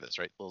said B for this,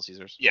 right? Little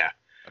Caesars. Yeah.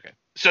 Okay.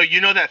 So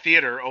you know that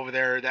theater over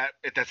there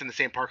that's in the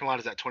same parking lot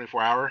as that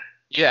 24-hour?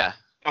 Yeah.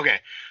 Okay.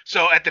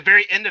 So at the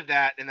very end of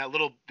that, in the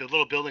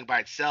little building by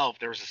itself,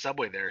 there was a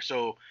Subway there.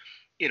 So,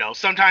 you know,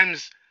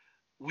 sometimes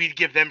we'd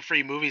give them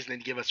free movies and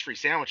they'd give us free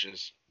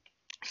sandwiches.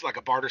 It's like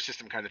a barter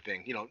system kind of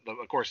thing. You know,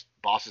 of course,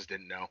 bosses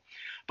didn't know.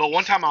 But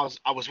one time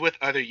I was with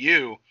other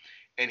you,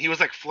 and he was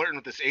like flirting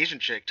with this Asian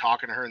chick,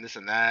 talking to her and this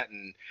and that,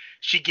 and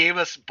she gave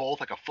us both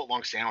like a foot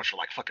long sandwich for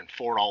like fucking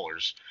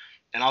 $4.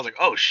 And I was like,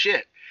 oh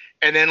shit.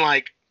 And then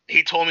like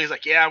he told me, he's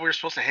like, yeah, we were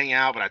supposed to hang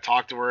out, but I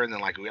talked to her, and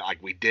then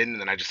we didn't,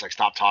 and then I just like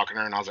stopped talking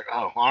to her, and I was like,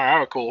 oh, all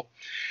right, cool.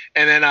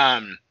 And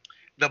then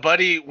the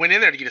buddy went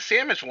in there to get a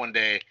sandwich one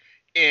day,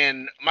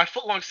 and my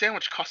foot long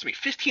sandwich cost me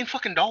 $15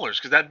 fucking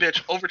because that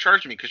bitch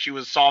overcharged me because she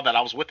saw that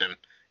I was with him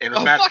and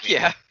was mad fuck at me.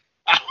 Yeah.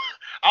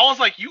 I was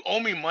like, you owe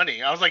me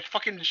money. I was like,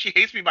 fucking, she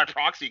hates me by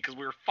proxy because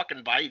we were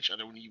fucking by each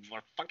other when you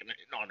were fucking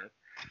hitting on her.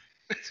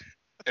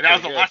 And that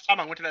was the last time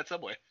I went to that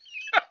Subway.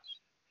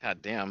 God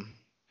damn.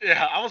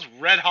 Yeah, I was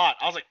red hot.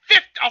 I was like,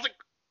 I was like,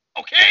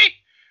 okay.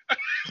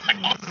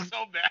 I was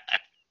so bad.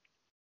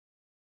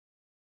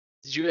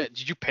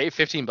 Did you pay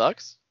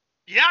 $15?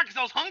 Yeah, because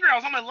I was hungry. I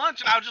was on my lunch,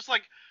 and I was just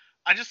like,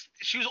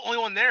 she was the only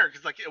one there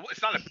because like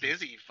it's not a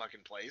busy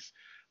fucking place.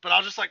 But I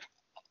was just like,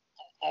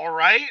 all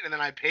right, and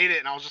then I paid it,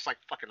 and I was just like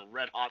fucking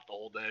red hot the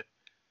whole day.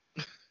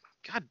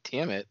 God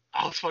damn it.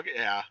 I was fucking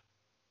yeah.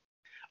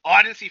 Oh,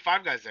 I didn't see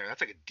Five Guys there.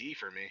 That's like a D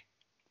for me.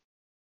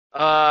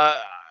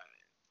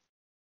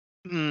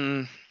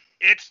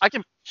 It's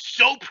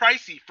so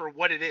pricey for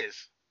what it is.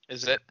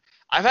 Is it?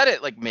 I've had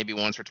it like maybe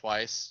once or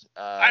twice.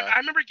 I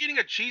remember getting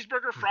a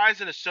cheeseburger,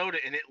 fries, and a soda,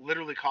 and it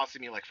literally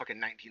costed me like fucking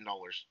 $19.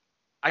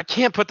 I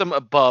can't put them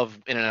above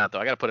In-N-Out though.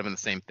 I gotta put them in the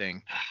same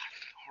thing.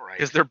 All right.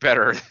 Because they're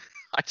better.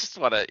 I just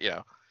wanna, you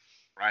know.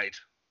 Right.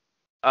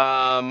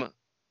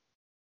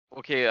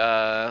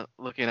 Okay.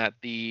 Looking at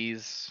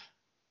these.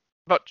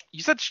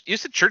 You said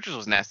Churches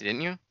was nasty,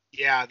 didn't you?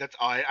 Yeah, that's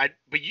all.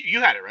 But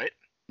you had it, right?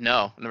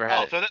 No, never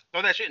had it.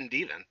 Throw that shit in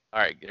D then. All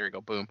right, there you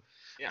go. Boom.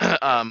 Yeah.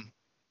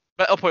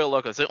 But El Pollo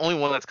Loco is the only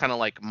one that's kind of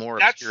like more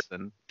obscure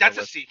than. That's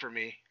a C for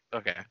me.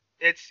 Okay.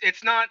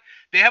 It's not.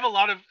 They have a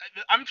lot of.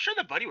 I'm sure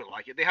the buddy would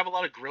like it. They have a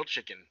lot of grilled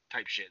chicken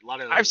type shit. A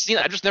lot of. I've seen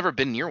it. I've just never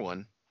been near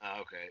one.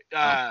 Okay.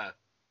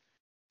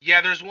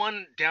 Yeah, there's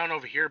one down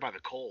over here by the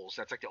Coles.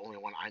 That's like the only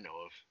one I know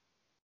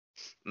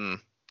of.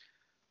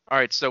 All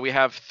right, so we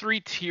have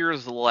 3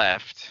 tiers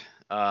left.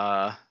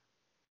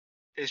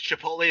 Is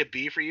Chipotle a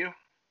B for you?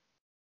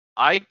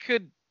 I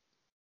could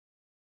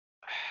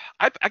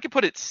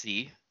put it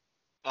C.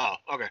 Oh,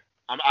 okay.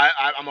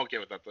 I'm okay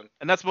with that then.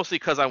 And that's mostly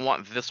because I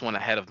want this one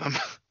ahead of them.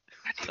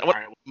 All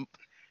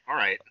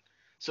right.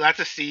 So that's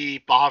a C.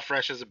 Baja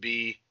Fresh is a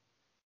B.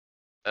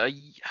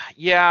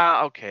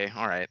 Yeah. Okay.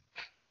 All right.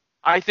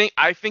 I think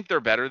they're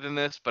better than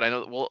this, but I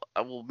know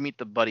we'll meet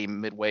the buddy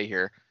midway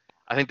here.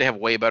 I think they have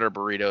way better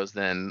burritos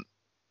than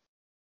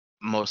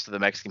most of the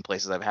Mexican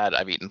places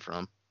I've eaten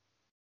from.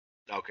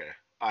 Okay.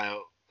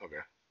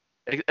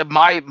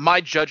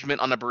 My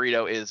judgment on a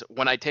burrito is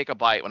when I take a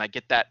bite, when I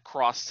get that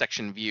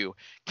cross-section view,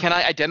 can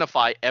I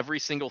identify every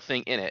single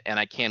thing in it? And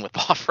I can with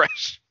Baja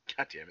Fresh.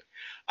 God damn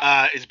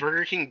it. Is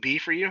Burger King B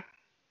for you?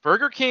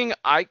 Burger King,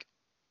 I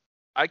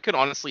could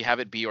honestly have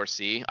it B or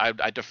C.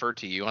 I defer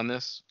to you on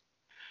this.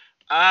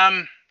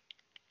 Man,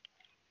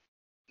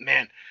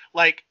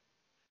 like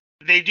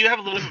they do have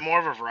a little bit more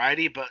of a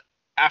variety, but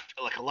after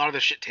like a lot of the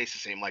shit tastes the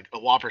same. Like a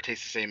Whopper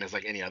tastes the same as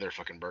like any other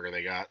fucking burger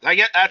they got. I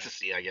guess that's a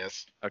C, I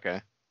guess.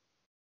 Okay.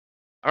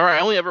 All right.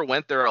 I only ever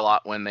went there a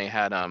lot when they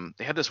had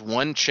this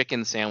one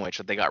chicken sandwich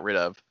that they got rid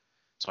of,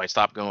 so I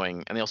stopped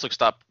going. And they also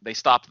stopped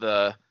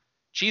the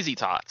cheesy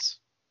tots.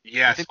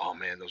 Yes. Oh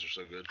man, those are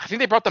so good. I think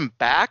they brought them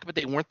back, but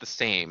they weren't the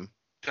same.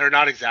 They're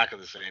not exactly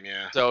the same,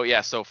 yeah.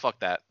 So fuck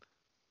that.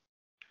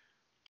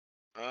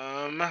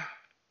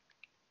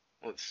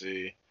 Let's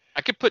see.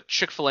 I could put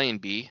Chick-fil-A in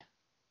B.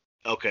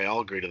 Okay,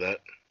 I'll agree to that.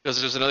 Because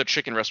there's another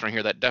chicken restaurant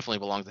here that definitely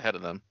belongs ahead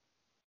of them.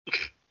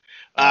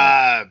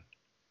 I'm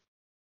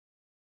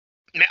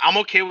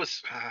okay with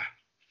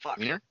fuck.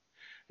 Wiener?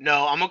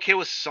 No, I'm okay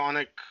with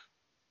Sonic,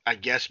 I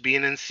guess,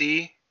 being in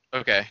C.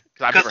 Okay,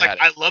 because like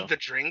I love the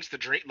drinks,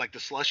 like the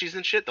slushies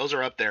and shit. Those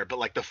are up there, but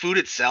like the food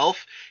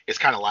itself is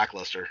kind of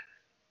lackluster.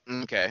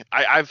 Okay,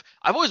 I've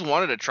always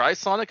wanted to try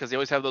Sonic because they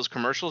always have those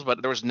commercials,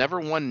 but there was never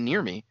one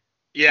near me.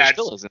 Yeah, there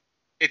still isn't.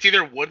 It's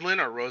either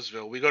Woodland or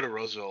Roseville. We go to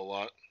Roseville a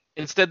lot.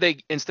 Instead they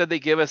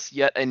give us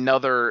yet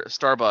another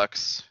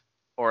Starbucks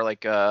or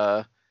like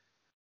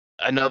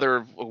another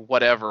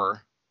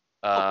whatever.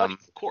 Of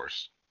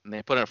course. And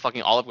they put in a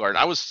fucking Olive Garden.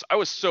 I was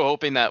so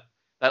hoping that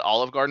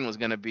Olive Garden was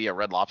gonna be a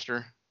Red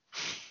Lobster.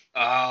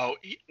 Oh,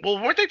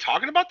 well, weren't they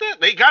talking about that?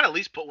 They got to at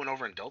least put one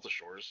over in Delta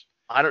Shores.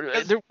 I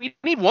don't. We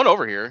need one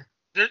over here.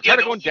 Yeah, Try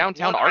the going only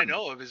downtown one I Arden.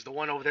 know of is the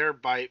one over there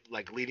by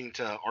like leading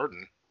to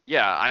Arden.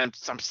 Yeah, I'm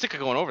sick of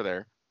going over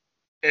there.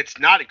 It's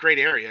not a great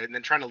area, and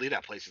then trying to leave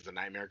that place is a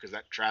nightmare because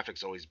that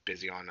traffic's always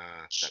busy on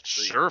that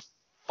street. Sure,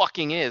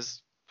 fucking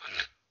is.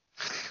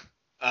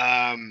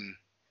 IHOP,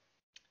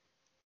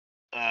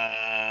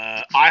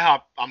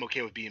 I'm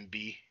okay with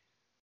B&B.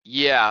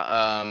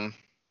 Yeah.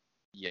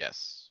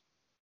 Yes.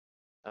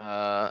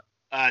 I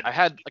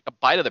had like a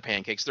bite of the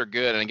pancakes. They're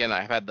good, and again,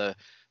 I've had the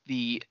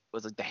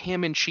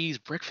ham and cheese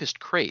breakfast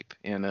crepe,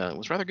 and it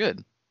was rather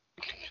good.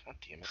 God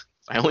damn it!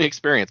 It's my only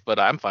experience, but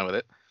I'm fine with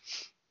it.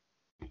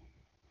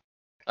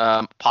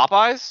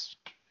 Popeyes.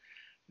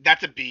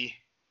 That's a B.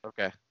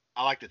 Okay.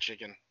 I like the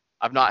chicken.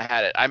 I've not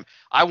had it.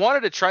 I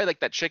wanted to try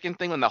like that chicken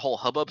thing when the whole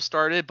hubbub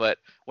started, but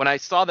when I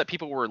saw that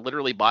people were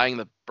literally buying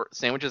the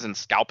sandwiches and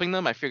scalping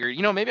them, I figured,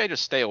 maybe I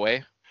just stay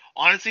away.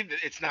 Honestly,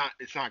 it's not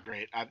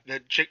great.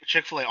 The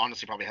Chick-fil-A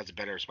honestly probably has a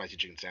better spicy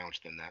chicken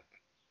sandwich than that.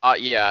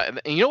 Yeah, and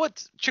you know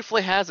what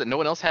Chick-fil-A has that no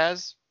one else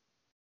has?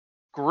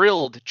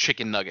 Grilled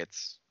chicken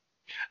nuggets.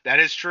 That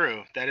is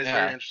true. That is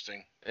very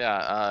interesting.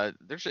 Yeah,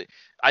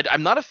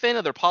 I'm not a fan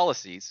of their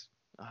policies.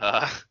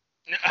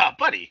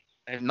 Buddy.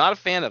 I'm not a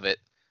fan of it.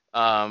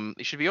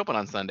 They should be open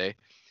on Sunday,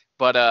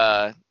 but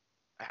I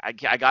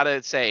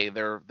gotta say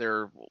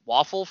their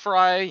waffle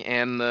fry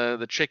and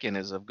the chicken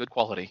is of good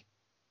quality.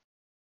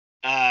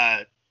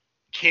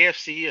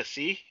 KFC a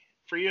C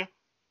for you?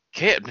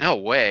 No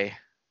way.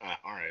 All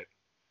right.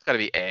 It's gotta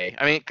be A.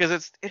 I mean, because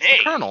it's A.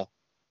 the Colonel.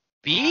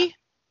 B?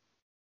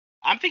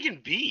 I'm thinking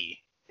B.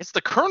 It's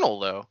the Colonel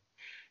though.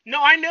 No,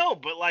 I know,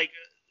 but like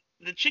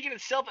the chicken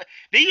itself,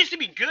 they used to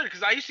be good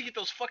because I used to get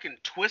those fucking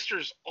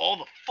twisters all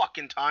the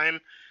fucking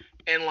time,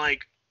 and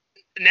like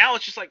now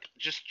it's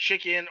just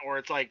chicken, or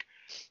it's like,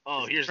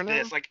 oh, here's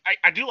this. Like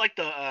I do like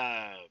the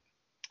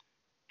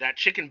that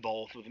chicken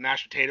bowl with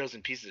mashed potatoes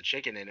and pieces of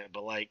chicken in it,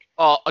 but like,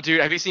 oh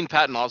dude, have you seen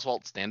Patton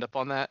Oswalt stand up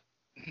on that?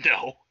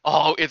 No.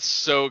 Oh, it's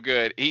so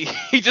good. He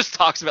just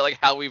talks about like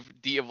how we've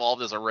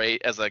de-evolved as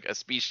a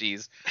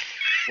species,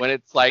 when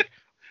it's like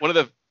one of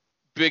the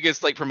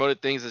biggest like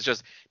promoted things is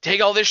just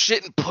take all this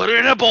shit and put it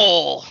in a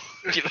bowl.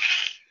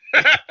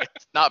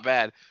 It's not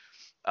bad.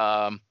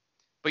 But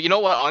you know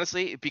what?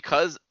 Honestly,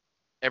 because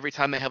every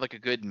time they have like a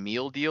good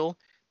meal deal,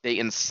 they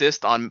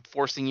insist on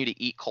forcing you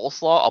to eat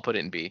coleslaw. I'll put it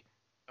in B.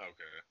 Okay.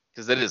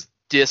 Because it is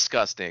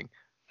disgusting.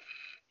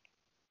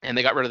 And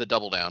they got rid of the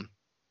double down.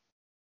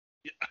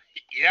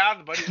 Yeah,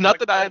 the buddies Not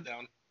like that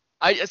down.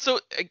 I guess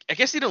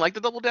you didn't like the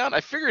double down.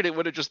 I figured it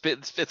would have just been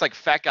it's like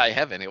fat guy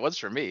heaven. It was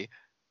for me.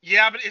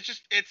 Yeah, but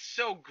it's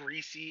so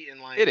greasy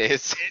and like it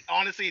is. It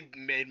honestly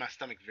made my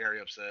stomach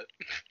very upset.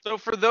 So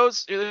for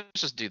those,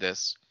 let's just do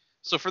this.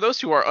 So for those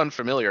who are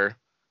unfamiliar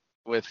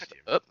with,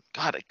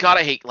 God,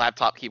 I hate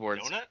laptop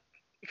keyboards. Donut?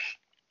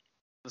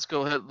 Let's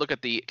go ahead and look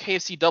at the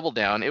KFC Double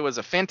Down. It was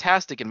a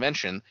fantastic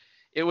invention.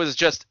 It was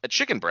just a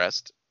chicken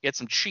breast, you had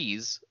some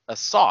cheese, a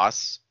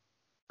sauce,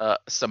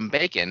 some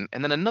bacon,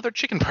 and then another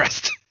chicken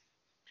breast.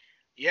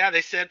 Yeah,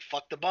 they said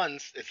fuck the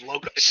buns. It's low.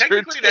 Sure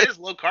Technically, did. that is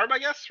low carb, I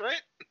guess,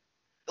 right?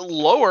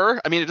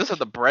 Lower. I mean, it does have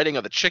the breading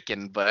of the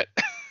chicken, but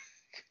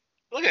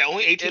look at it,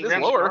 only 18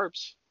 grams of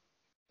carbs.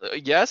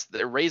 Yes,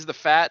 they raise the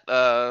fat.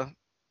 Oh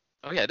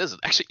yeah, it is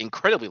actually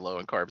incredibly low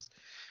in carbs.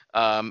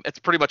 It's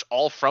pretty much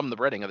all from the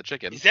breading of the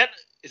chicken. Is that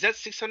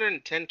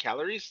 610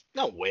 calories?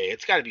 No way.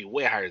 It's got to be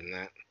way higher than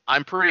that.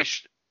 I'm pretty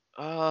sure.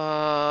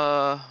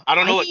 I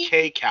don't know what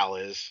K-cal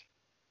is.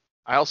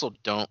 I also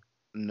don't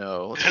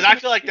know. Because I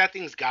feel like that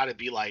thing's got to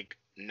be like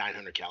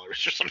 900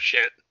 calories or some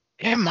shit.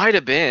 It might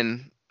have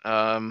been.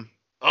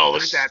 Oh,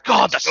 look at that.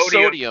 God, the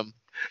sodium.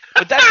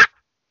 But that's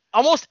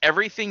almost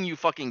everything you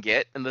fucking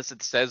get, unless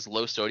it says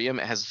low sodium,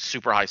 it has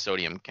super high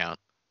sodium count.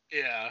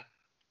 Yeah.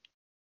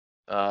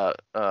 God,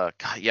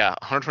 yeah,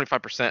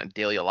 125%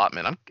 daily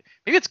allotment.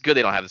 Maybe it's good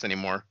they don't have this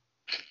anymore.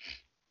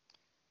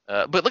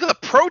 But look at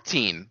the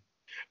protein.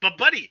 But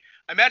buddy,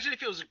 imagine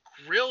if it was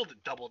a grilled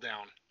double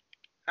down.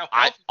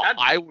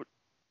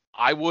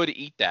 I would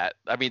eat that.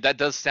 I mean, that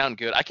does sound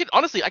good. I could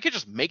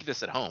just make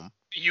this at home.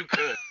 You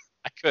could.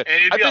 I could.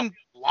 And it'd be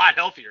a lot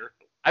healthier.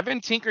 I've been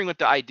tinkering with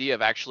the idea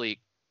of actually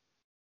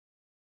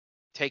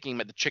taking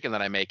the chicken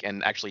that I make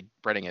and actually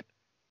breading it.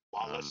 A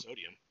lot less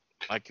sodium.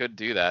 I could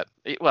do that.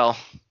 Well,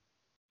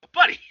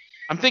 buddy,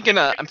 I'm thinking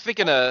a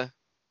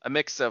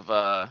mix of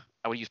I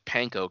would use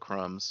panko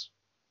crumbs.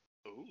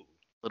 Ooh.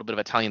 A little bit of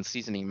Italian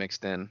seasoning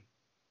mixed in.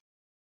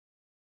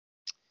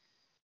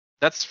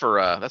 That's for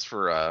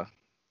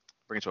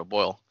bring it to a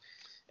boil.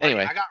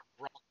 Anyway, I got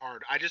rock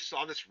hard. I just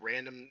saw this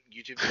random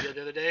YouTube video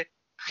the other day.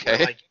 Okay.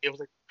 Where, like it was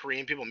like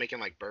Korean people making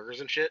like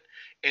burgers and shit,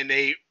 and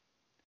they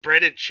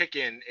breaded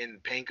chicken in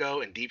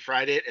panko and deep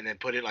fried it, and then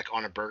put it like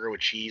on a burger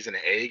with cheese and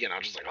an egg, and I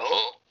was just like,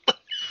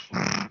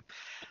 oh,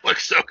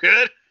 looks so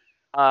good.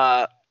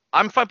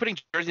 I'm fine putting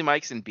Jersey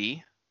Mike's in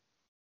B.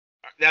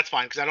 That's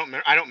fine because I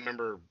don't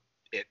remember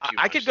it.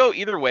 I could go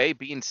either way,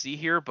 B and C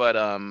here,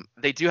 but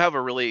they do have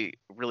a really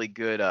really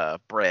good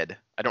bread.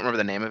 I don't remember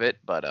the name of it,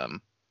 but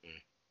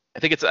I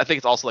think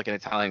it's also like an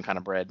Italian kind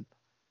of bread.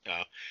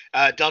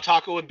 Oh. Del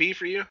Taco would be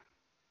for you?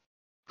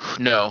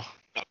 No.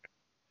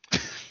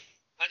 Okay.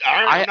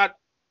 All right, I'm not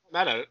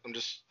mad at it. I'm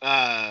just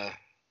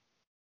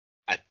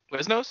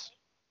Quiznos?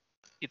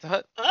 Pizza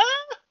Hut?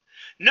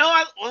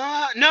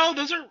 No,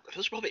 those are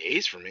probably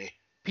A's for me.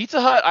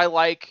 Pizza Hut I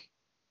like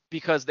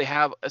because they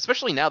have,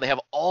 especially now, they have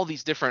all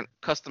these different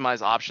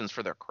customized options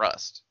for their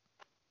crust.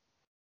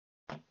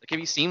 Like, have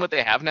you seen what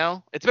they have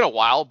now? It's been a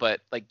while,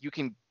 but like you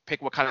can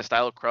pick what kind of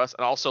style of crust,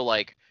 and also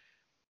like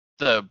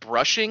the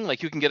brushing.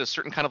 Like you can get a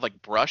certain kind of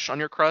like brush on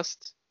your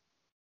crust,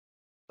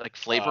 like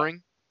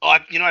flavoring. I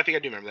think I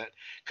do remember that.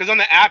 Because on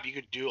the app you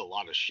could do a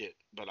lot of shit,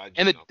 but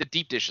and the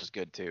deep dish is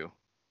good too.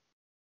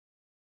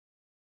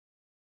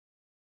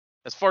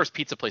 As far as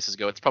pizza places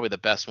go, it's probably the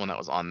best one that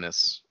was on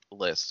this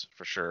list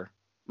for sure.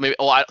 Maybe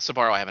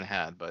Sbarro I haven't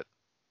had, but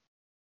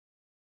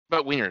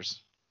Wieners.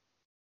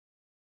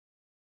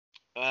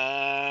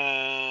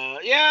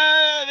 Yeah,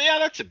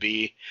 that's a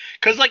B.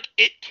 Because like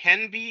it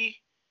can be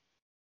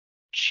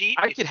cheap.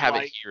 I could have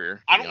it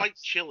here. I don't like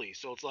chili,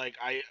 so it's like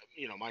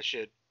my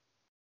shit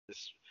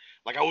is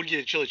like I would get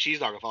a chili cheese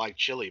dog if I like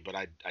chili, but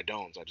I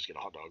don't, so I just get a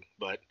hot dog.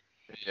 But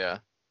yeah,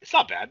 it's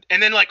not bad.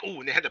 And then like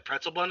when they had the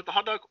pretzel bun at the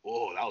hot dog,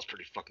 oh, that was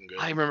pretty fucking good.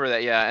 I remember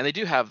that, yeah. And they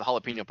do have the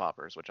jalapeno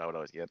poppers, which I would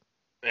always get.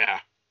 Yeah.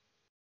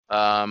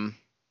 All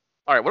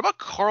right, what about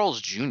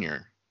Carl's Jr.?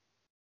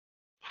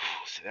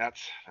 See,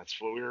 that's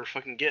what we were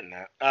fucking getting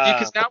at.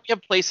 Because now we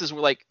have places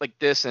where like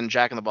this and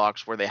Jack in the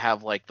Box where they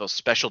have like those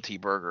specialty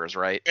burgers,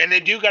 right? And they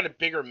do got a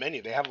bigger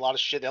menu. They have a lot of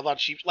shit. They have a lot of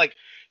cheap. Like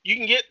you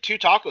can get 2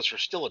 tacos for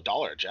still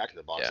 $1 at Jack in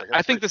the Box. Yeah. Like,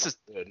 I think this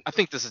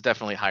is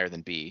definitely higher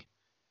than B.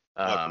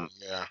 Yeah.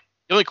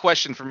 The only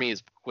question for me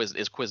is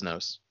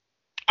Quiznos.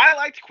 I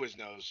liked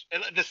Quiznos.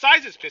 And the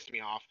sizes pissed me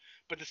off,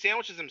 but the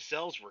sandwiches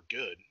themselves were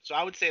good. So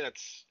I would say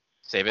that's.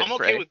 Save it. I'm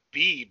okay with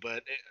B,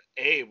 but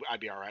A I'd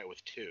be all right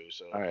with too.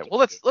 So. All right. Well,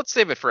 let's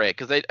save it for A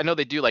because I know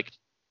they do like.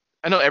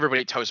 I know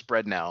everybody toasts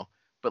bread now,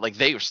 but like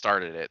they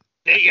started it.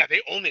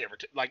 They only ever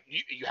like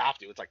you have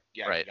to. It's like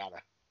right. You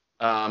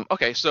gotta.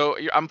 Okay, so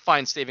I'm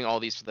fine saving all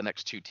these for the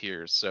next 2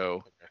 tiers.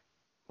 So,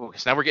 okay,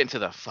 so now we're getting to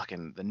the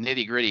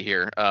nitty gritty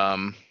here.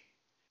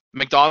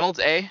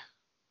 McDonald's A.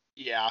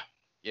 Yeah.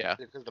 Yeah.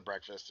 Because of the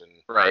breakfast and.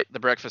 Right, the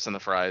breakfast and the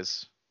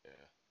fries.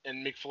 Yeah.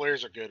 And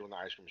McFlurries are good when the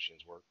ice cream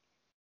machines work.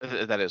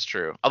 That is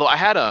true. Although I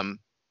had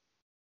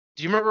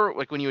do you remember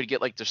like when you would get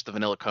like just the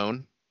vanilla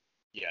cone?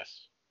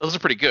 Yes. Those are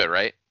pretty good,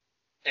 right?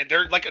 And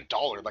they're like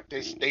 $1. Like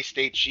they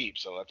stay cheap,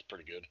 so that's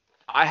pretty good.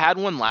 I had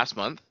one last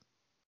month,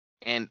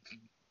 and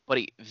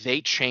buddy,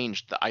 they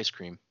changed the ice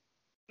cream.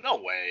 No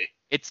way.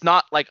 It's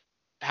not like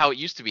how it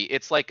used to be.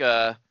 It's like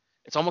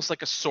it's almost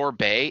like a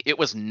sorbet. It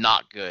was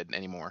not good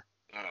anymore.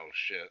 Oh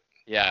shit.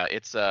 Yeah,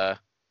 it's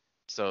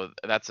so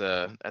that's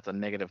a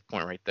negative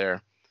point right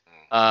there.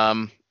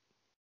 Oh.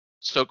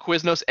 So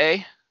Quiznos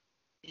A?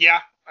 Yeah,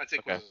 I'd say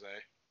Quiznos A.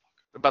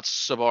 What about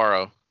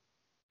Sbarro?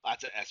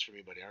 That's an S for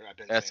me, buddy. I've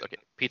been S, okay.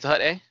 Pizza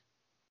Hut A?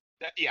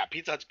 Yeah,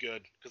 Pizza Hut's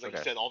good because, like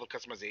you said, all the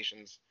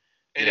customizations.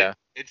 And yeah.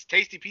 It's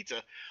tasty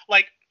pizza.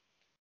 Like,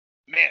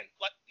 man,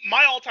 like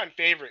my all-time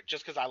favorite,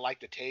 just because I like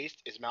the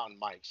taste, is Mountain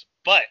Mike's.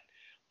 But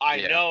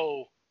I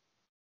know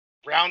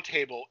Round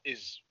Table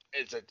is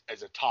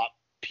a top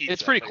pizza.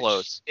 It's pretty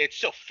close. It's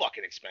so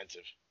fucking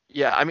expensive.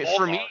 Yeah, I mean,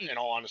 for me, in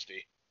all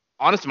honesty.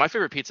 Honestly, my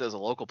favorite pizza is a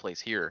local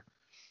place here.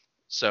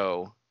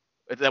 So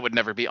that would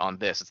never be on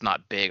this. It's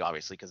not big,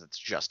 obviously, because it's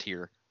just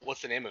here.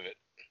 What's the name of it?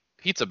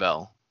 Pizza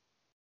Bell.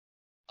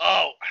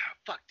 Oh,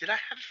 fuck. Did I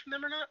have it from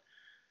them or not?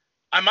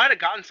 I might have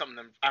gotten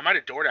something. I might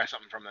have DoorDash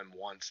something from them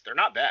once. They're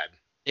not bad.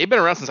 They've been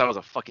around since I was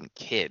a fucking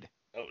kid.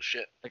 Oh,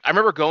 shit. Like I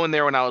remember going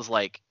there when I was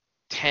like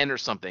 10 or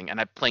something,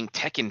 and I playing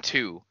Tekken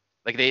 2.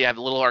 Like they have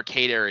a little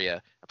arcade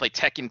area. I played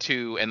Tekken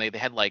 2, and they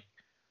had like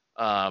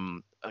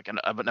an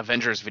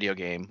Avengers video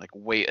game, like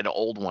an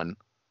old one.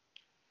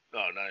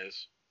 Oh,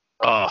 nice.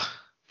 Oh,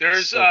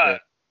 there's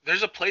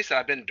a place that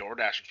I've been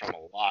DoorDashing from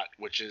a lot,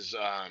 which is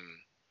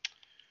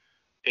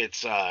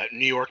it's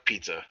New York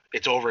Pizza.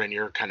 It's over in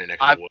your kind of neck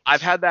of the woods.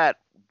 I've had that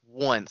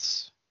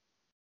once.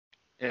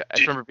 I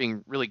remember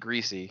being really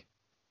greasy.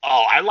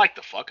 Oh, I like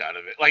the fuck out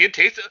of it. Like it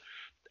tasted.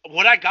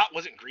 What I got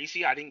wasn't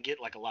greasy. I didn't get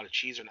like a lot of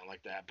cheese or nothing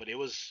like that, but it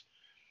was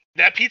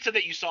that pizza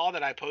that you saw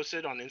that I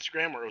posted on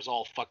Instagram where it was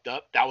all fucked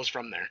up. That was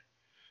from there.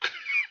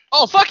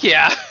 Oh fuck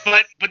yeah!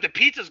 But the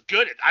pizza's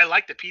good. I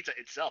like the pizza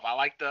itself. I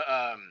like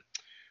the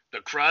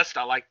crust.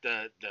 I like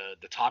the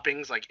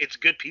toppings. Like it's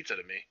good pizza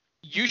to me.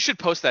 You should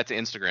post that to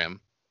Instagram.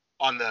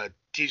 On the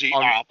TJU.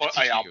 I'll post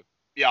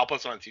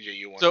it on the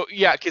TJU one. So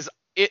yeah, because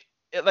it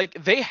like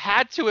they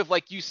had to have,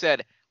 like you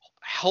said,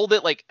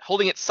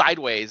 holding it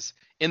sideways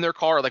in their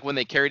car, like when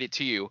they carried it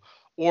to you,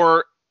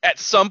 or at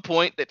some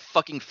point that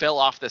fucking fell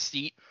off the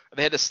seat. Or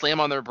they had to slam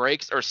on their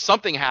brakes, or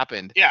something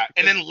happened. Yeah,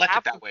 and then left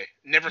it that way.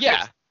 Never.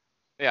 Yeah.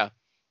 Yeah.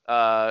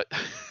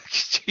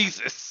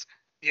 Jesus.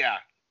 Yeah.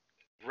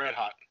 Red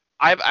hot.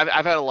 I've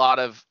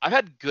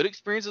had good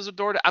experiences with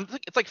DoorDash.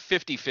 It's like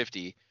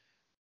 50-50.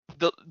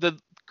 The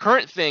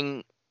current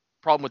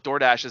problem with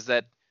DoorDash is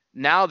that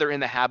now they're in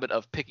the habit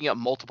of picking up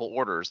multiple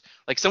orders.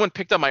 Like someone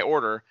picked up my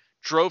order,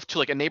 drove to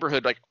like a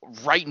neighborhood like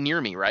right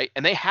near me, right?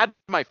 And they had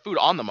my food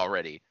on them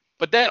already.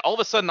 But then all of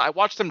a sudden I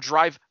watched them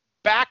drive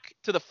back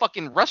to the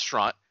fucking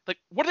restaurant. Like,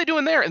 what are they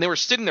doing there? And they were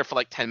sitting there for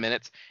like 10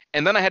 minutes.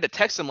 And then I had to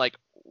text them like,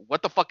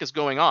 what the fuck is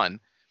going on?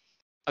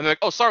 And they're like,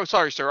 oh,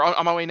 sorry, sir. I'm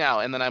on my way now.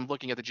 And then I'm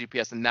looking at the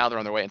GPS and now they're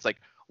on their way. And it's like,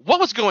 what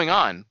was going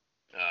on?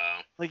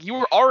 Like, you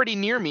were already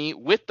near me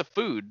with the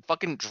food.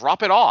 Fucking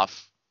drop it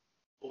off.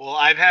 Well,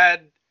 I've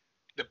had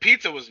the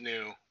pizza was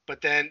new,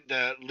 but then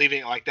the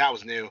leaving it like that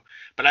was new.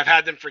 But I've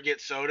had them forget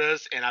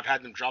sodas, and I've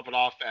had them drop it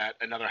off at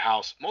another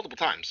house multiple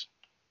times.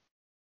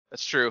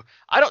 That's true.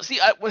 I don't see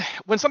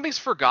when something's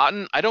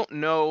forgotten. I don't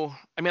know.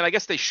 I mean, I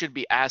guess they should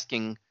be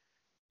asking,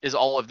 is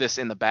all of this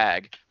in the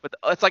bag? But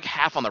it's like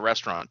half on the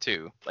restaurant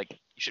too. Like, you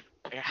should.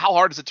 How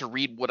hard is it to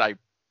read what I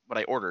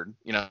ordered?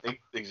 You know.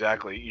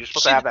 Exactly. You're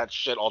supposed to have that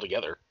shit all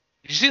together.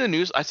 Did you see the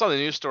news? I saw the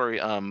news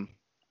story on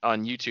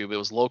YouTube. It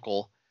was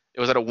local. It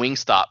was at a wing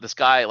stop. This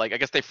guy, like, I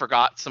guess they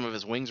forgot some of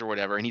his wings or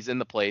whatever, and he's in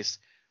the place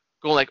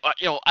going like, I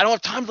don't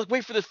have time to like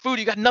wait for this food.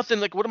 You got nothing.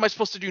 Like, what am I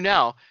supposed to do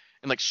now?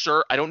 And like,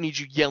 sir, I don't need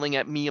you yelling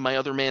at me and my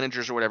other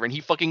managers or whatever. And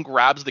he fucking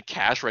grabs the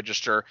cash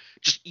register,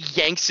 just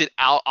yanks it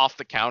out off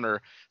the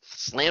counter,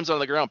 slams it on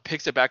the ground,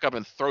 picks it back up,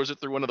 and throws it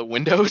through one of the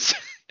windows,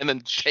 and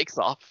then takes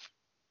off.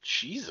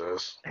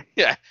 Jesus.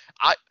 Yeah,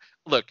 I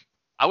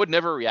would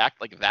never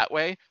react like that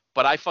way,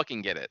 but I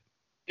fucking get it.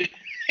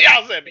 Yeah,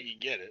 I'll say, but you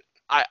get it.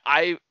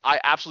 I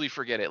absolutely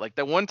forget it. Like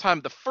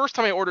the first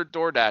time I ordered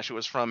DoorDash, it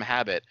was from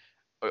Habit,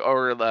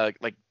 or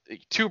like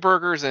 2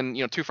 burgers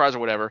and 2 fries or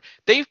whatever.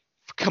 They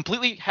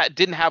completely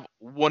didn't have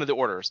one of the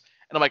orders,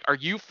 and I'm like, are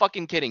you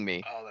fucking kidding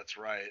me? Oh, that's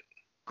right.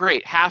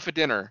 Great, half a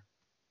dinner,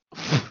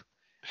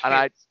 and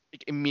I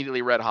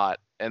immediately red hot.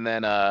 And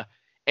then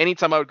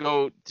anytime I would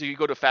go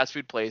to a fast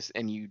food place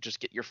and you just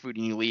get your food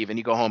and you leave and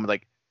you go home,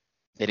 like,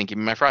 they didn't give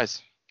me my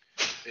fries.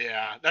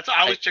 Yeah, that's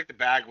I always check the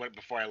bag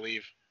before I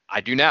leave.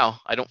 I do now.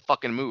 I don't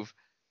fucking move.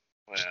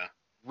 Yeah.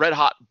 Red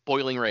hot,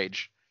 boiling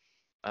rage.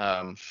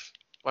 I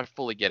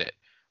fully get it.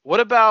 What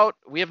about,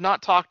 we have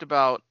not talked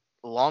about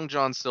Long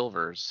John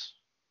Silver's.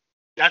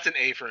 That's an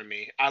A for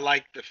me. I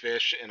like the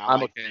fish, and I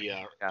like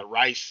the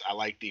rice. I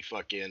like the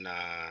fucking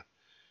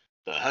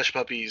the Hush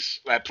Puppies.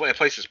 That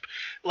place is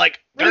like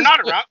they're not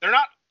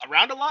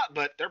around a lot,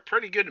 but they're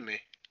pretty good to me.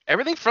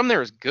 Everything from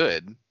there is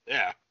good.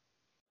 Yeah.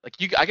 Like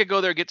I could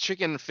go there, get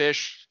chicken,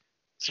 fish,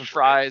 some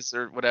fries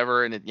or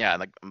whatever, and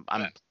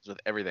I'm with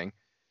everything.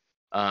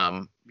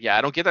 Yeah,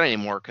 I don't get that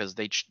anymore because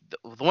the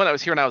one that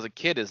was here when I was a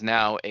kid is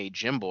now a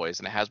Jim Boy's,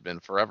 and it has been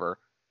forever.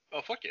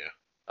 Oh, fuck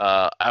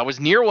yeah. I was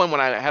near one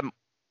when I had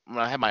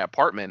my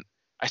apartment.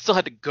 I still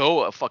had to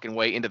go a fucking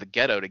way into the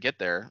ghetto to get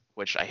there,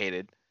 which I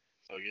hated.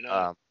 Oh, you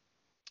know.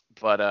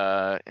 But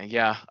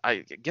yeah,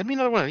 get me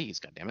another one of these.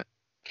 God damn it.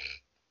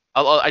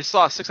 I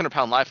saw 600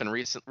 Pound Life and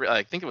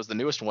I think it was the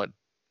newest one,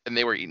 and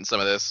they were eating some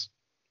of this.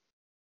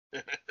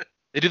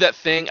 They do that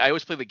thing. I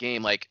always play the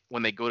game like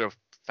when they go to a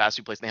fast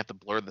food place and they have to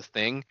blur the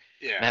thing.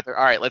 Yeah. And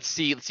all right, let's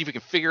see if we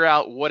can figure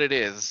out what it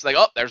is. It's like,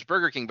 oh, there's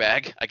Burger King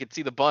bag. I could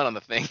see the bun on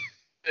the thing.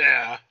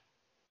 Yeah.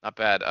 Not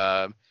bad.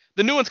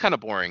 The new one's kind of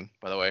boring,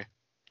 by the way.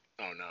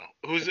 Oh no.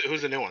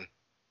 Who's the new one?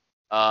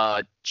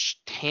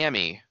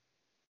 Tammy.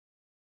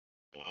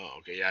 Oh,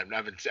 okay. Yeah, I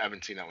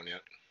haven't seen that one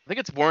yet. I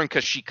think it's boring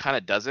because she kind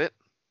of does it.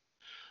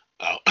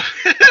 Oh.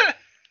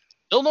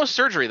 Still no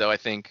surgery though. I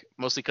think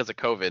mostly because of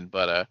COVID,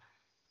 but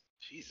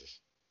Jesus.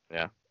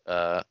 Yeah.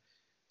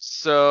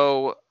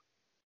 So.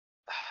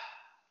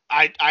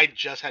 I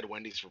just had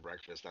Wendy's for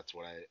breakfast. That's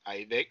what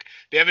they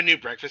have a new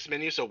breakfast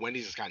menu, so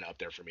Wendy's is kind of up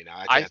there for me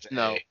now. I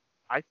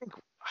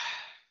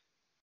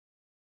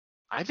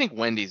think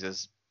Wendy's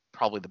is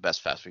probably the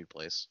best fast food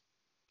place.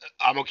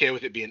 I'm okay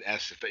with it being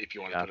S if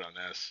you want to put it on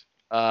S.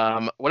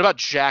 What about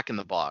Jack in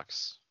the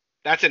Box?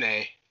 That's an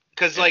A,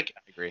 because I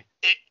agree.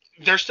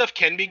 Their stuff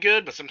can be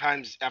good, but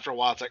sometimes after a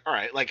while it's like, all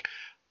right, like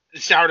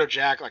sourdough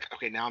Jack, like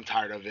okay, now I'm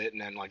tired of it,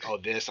 and then like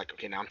this, like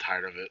okay, now I'm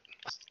tired of it.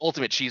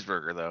 Ultimate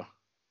cheeseburger though.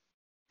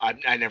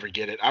 I never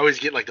get it. I always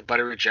get like the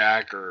buttery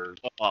Jack or.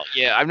 Oh,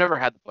 yeah, I've never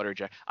had the buttery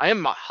Jack. I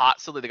am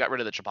hot, so they got rid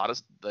of the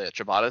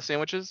ciabatta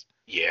sandwiches.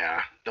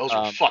 Yeah, those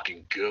are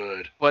fucking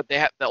good. But they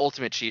have the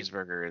ultimate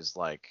cheeseburger is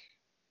like,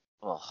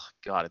 oh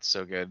god, it's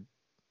so good.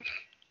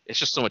 It's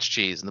just so much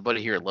cheese, and the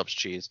buddy here loves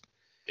cheese.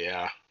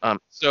 Yeah.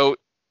 So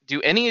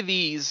do any of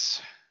these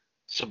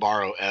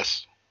Sbarro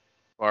S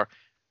are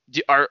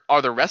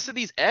the rest of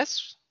these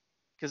S?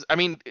 Because I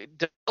mean,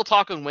 Del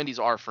Taco and Wendy's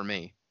are for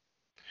me.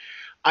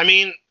 I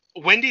mean,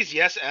 Wendy's,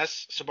 yes,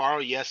 S.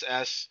 Sbarro, yes,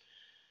 S.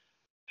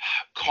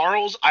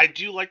 Carl's, I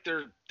do like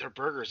their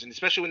burgers, and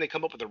especially when they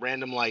come up with a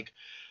random like,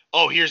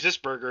 oh, here's this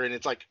burger, and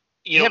it's like,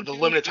 the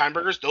limited time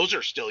burgers, those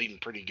are still even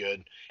pretty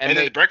good. And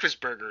then the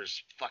breakfast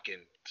burgers, fucking.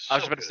 So I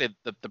was about to say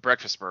the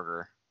breakfast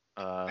burger.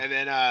 And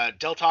then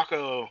Del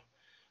Taco,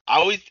 I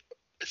always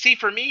see,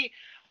 for me,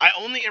 I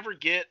only ever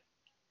get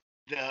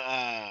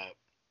the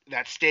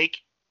that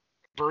steak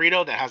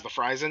burrito that has the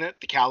fries in it,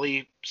 the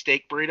Cali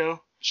steak burrito.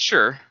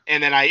 Sure.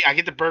 And then I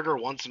get the burger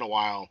once in a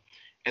while.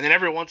 and then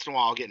every once in a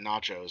while I'll get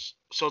nachos.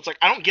 So it's like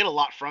I don't get a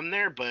lot from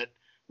there, but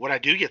what I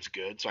do get's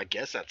good. So I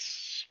guess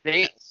that's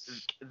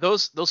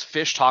those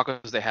fish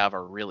tacos they have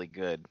are really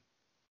good.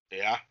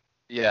 yeah.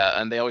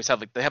 Yeah, and they always have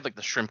like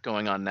the shrimp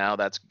going on now.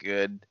 That's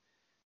good.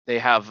 They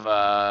have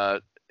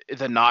the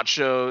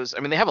nachos.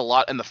 I mean, they have a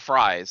lot, and the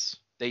fries.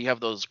 They have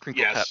those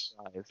crinkle cut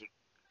fries.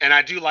 And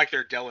I do like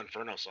their Del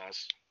Inferno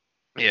sauce.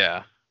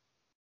 Yeah.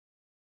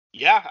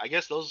 Yeah, I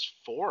guess those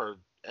 4.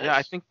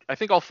 Yeah, I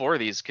think all 4 of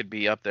these could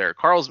be up there.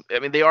 Carl's. I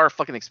mean, they are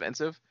fucking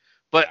expensive,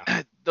 but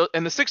Yeah.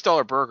 and the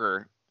 $6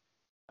 burger.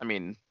 I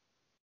mean,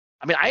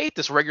 I ate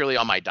this regularly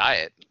on my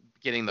diet,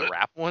 getting the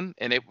wrap one,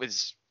 and it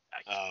was.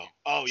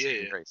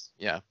 Yeah.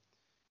 Yeah.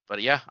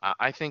 But yeah,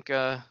 I think.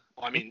 Well,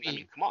 I mean,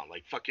 come on,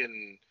 like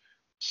fucking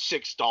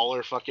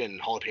 $6 fucking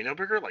jalapeno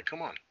burger, like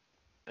come on,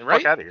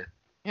 right? Fuck out of here.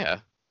 Yeah,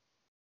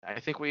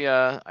 I think we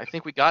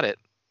got it.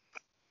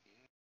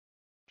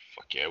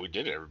 Fuck yeah, we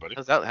did it, everybody.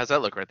 How's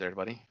that look right there,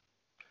 buddy?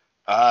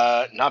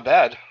 Not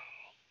bad.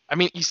 I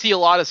mean, you see a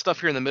lot of stuff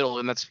here in the middle,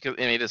 and that's because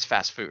it is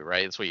fast food,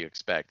 right? That's what you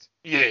expect.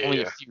 Yeah.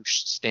 Only a few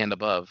stand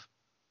above.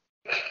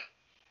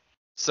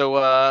 So,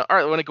 all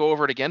right, I want to go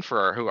over it again for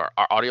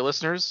our audio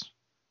listeners.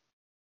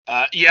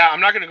 Yeah, I'm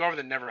not gonna go over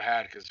the never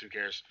had because who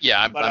cares?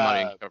 Yeah, I'm not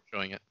even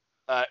showing it.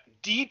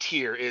 D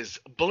tier is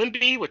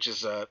Blimpie, which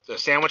is a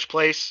sandwich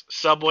place.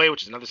 Subway,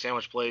 which is another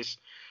sandwich place.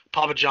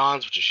 Papa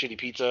John's, which is shitty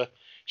pizza.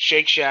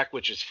 Shake Shack,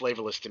 which is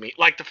flavorless to me.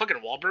 Like the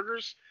fucking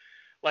Wahlburgers.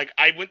 Like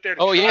I went there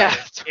to try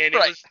it, and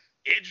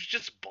it was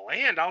just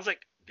bland. I was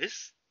like,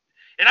 this,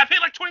 and I paid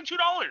like $22,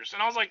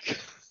 and I was like,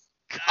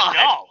 God.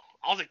 No.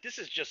 I was like, this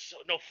is just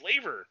no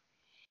flavor.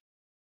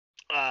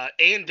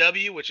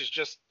 A&W, which is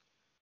just,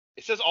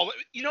 it says all,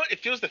 you know, it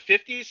feels the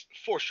 50s,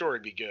 for sure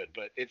it'd be good,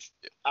 but it's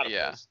out of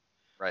place.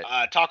 Right.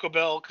 Taco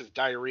Bell, because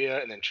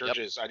diarrhea, and then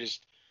Church's. Yep.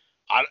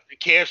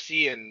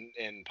 KFC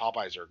and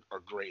Popeyes are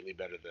greatly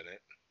better than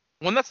it.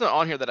 One that's not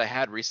on here that I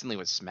had recently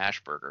was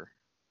Smash Burger.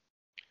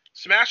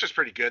 Smash is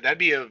pretty good. That'd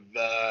be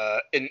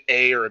an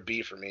A or a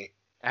B for me.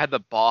 I had the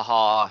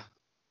Baja.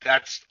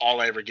 That's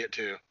all I ever get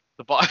to.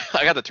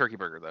 I got the turkey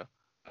burger though.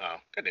 Oh,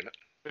 god damn it.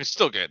 It's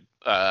still good.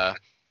 All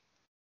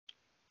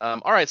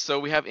right, so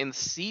we have in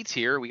C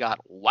tier, we got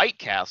White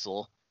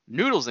Castle,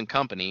 Noodles and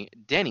Company,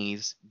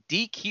 Denny's,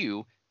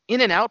 DQ,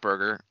 In-N-Out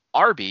Burger,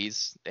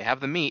 Arby's, they have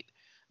the meat,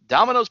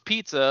 Domino's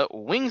Pizza,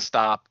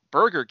 Wingstop,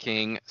 Burger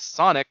King,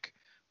 Sonic,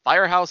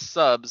 Firehouse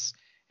Subs.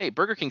 Hey,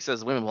 Burger King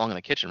says women belong in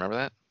the kitchen. Remember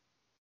that?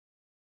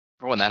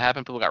 Remember when that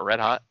happened? People got red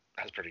hot.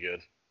 That's pretty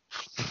good.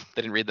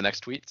 They didn't read the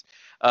next tweets.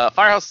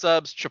 Firehouse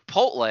Subs,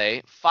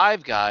 Chipotle,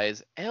 Five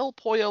Guys, El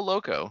Pollo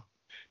Loco.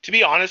 To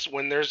be honest,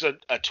 when there's a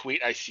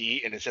tweet I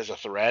see and it says a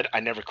thread, I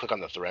never click on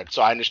the thread.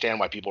 So I understand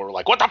why people are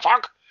like, what the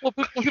fuck? Well,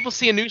 when people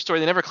see a news story,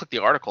 they never click the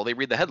article. They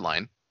read the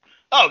headline.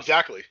 Oh,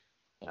 exactly.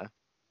 Yeah.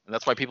 And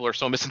that's why people are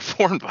so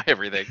misinformed by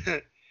everything.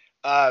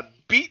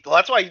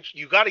 That's why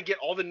you got to get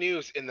all the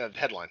news in the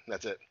headline.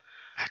 That's it.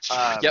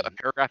 Yep, a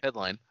paragraph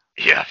headline.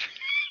 Yeah,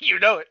 you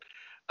know it.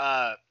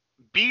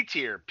 B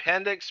tier,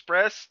 Panda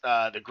Express,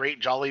 the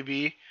Great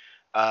Jollibee,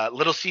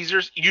 Little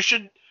Caesars.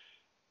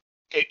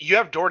 You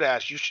have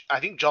DoorDash. I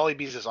think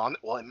Jollibee's is on.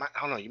 Well, I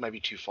don't know. You might be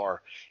too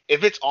far.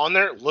 If it's on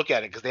there, look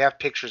at it because they have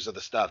pictures of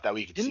the stuff that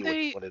we can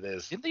see what it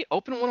is. Didn't they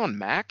open one on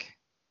Mac?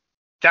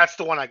 That's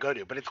the one I go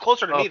to, but it's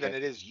closer to me than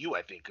it is you,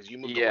 I think, because you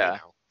moved away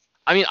now.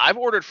 I mean, I've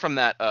ordered from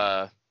that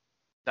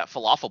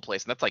falafel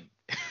place, and that's like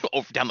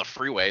over down the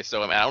freeway.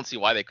 So I don't see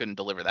why they couldn't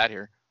deliver that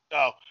here.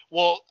 Oh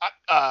well,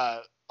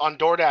 on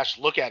DoorDash,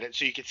 look at it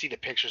so you can see the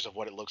pictures of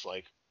what it looks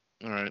like.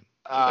 All right.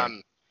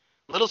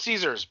 Little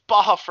Caesars,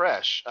 Baja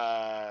Fresh,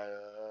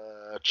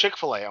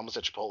 Chick-fil-A. I almost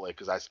said Chipotle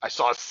because I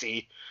saw a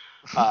C.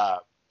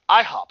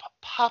 IHOP,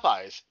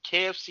 Popeyes,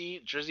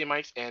 KFC, Jersey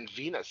Mike's, and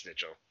Vina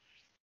Snitcho.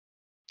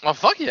 Oh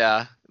fuck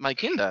yeah, my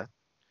kinda.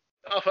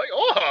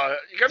 Oh,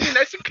 you got me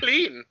nice and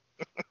clean.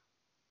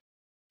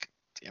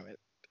 Damn it.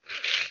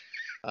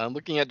 I'm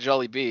looking at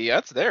Jollibee. Yeah,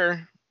 it's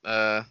there.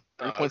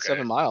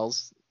 3.7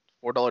 miles,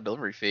 $4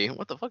 delivery fee.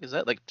 What the fuck is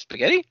that? Like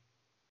spaghetti?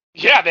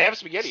 Yeah, they have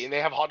spaghetti and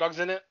they have hot dogs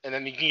in it, and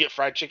then you can get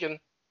fried chicken.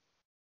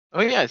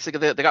 Oh yeah, it's like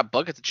they got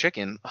buckets of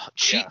chicken. Oh,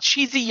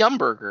 cheesy yum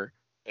burger.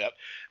 Yep.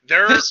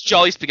 This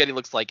Jolly spaghetti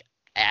looks like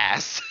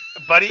ass.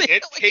 Buddy,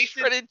 it tastes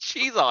shredded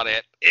cheese on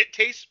it. It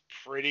tastes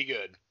pretty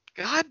good.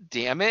 God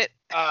damn it.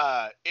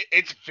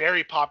 It's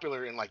very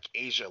popular in like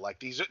Asia. Like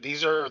these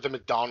are the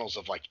McDonald's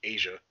of like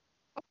Asia.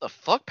 What the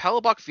fuck?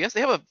 Palabok Fiesta?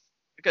 They have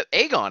got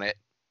egg on it.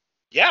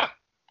 Yeah.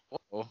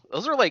 Whoa.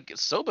 Those are like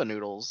soba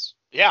noodles.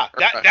 Yeah,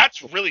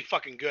 that's really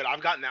fucking good.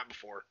 I've gotten that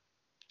before.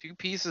 2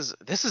 pieces.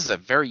 This is a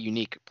very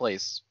unique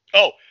place.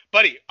 Oh,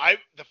 buddy,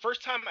 the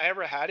first time I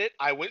ever had it,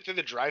 I went through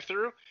the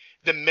drive-thru.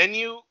 The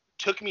menu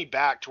took me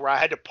back to where I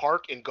had to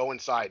park and go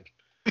inside.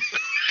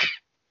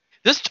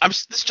 This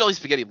jelly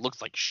spaghetti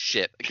looks like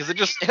shit because it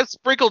just has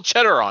sprinkled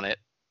cheddar on it.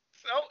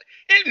 So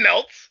it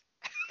melts.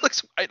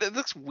 It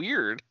looks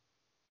weird.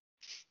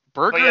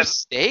 Burger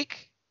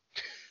steak.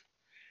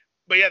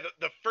 But yeah,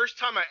 the first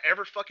time I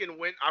ever fucking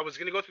went, I was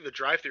gonna go through the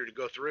drive-thru to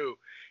go through,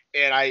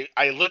 and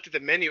I looked at the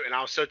menu and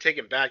I was so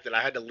taken back that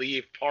I had to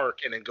leave park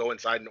and then go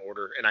inside and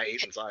order, and I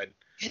ate inside.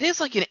 It is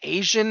like an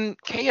Asian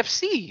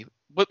KFC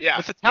with Yeah,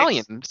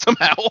 Italian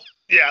somehow.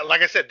 Yeah, like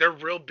I said, they're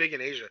real big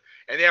in Asia,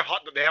 and they have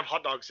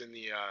hot dogs in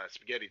the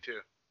spaghetti too.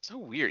 So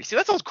weird. See,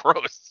 that sounds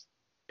gross.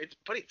 It's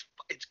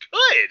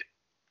good.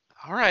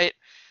 All right.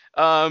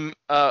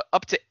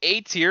 Up to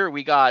A tier,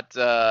 we got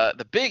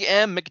the Big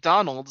M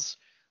McDonald's,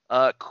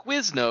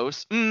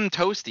 Quiznos,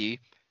 Toasty,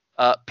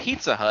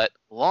 Pizza Hut,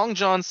 Long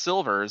John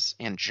Silver's,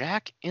 and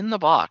Jack in the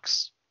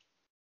Box.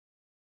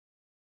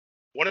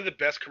 One of the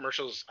best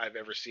commercials I've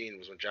ever seen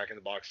was when Jack in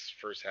the Box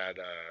first had,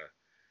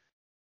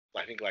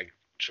 I think like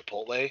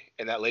Chipotle,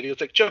 and that lady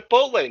was like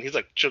Chipotle, and he's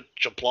like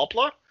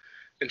Chiplopla,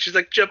 and she's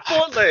like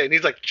Chipotle, and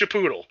he's like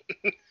Chipoodle.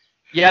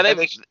 Yeah,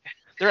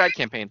 their ad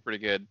campaign pretty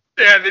good.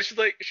 Yeah, and then she's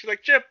like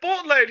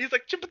Chipotle, and he's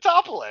like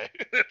Chipotopole.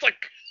 It's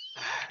like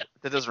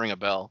that does ring a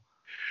bell.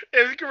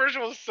 Yeah, the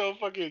commercial was so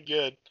fucking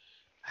good.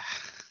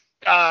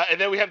 And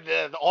then we have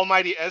the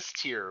almighty S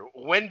tier: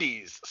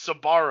 Wendy's,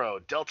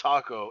 Sbarro, Del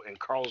Taco, and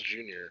Carl's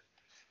Jr.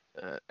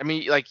 I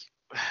mean, like,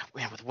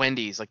 man, with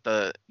Wendy's, like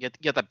you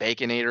get the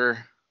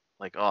Baconator,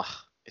 like, oh,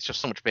 it's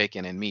just so much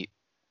bacon and meat.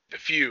 The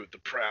few, the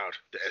proud,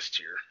 the S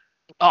tier.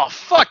 Oh,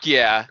 fuck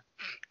yeah.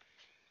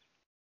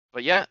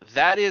 But yeah,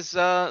 that is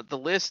the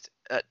list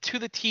to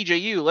the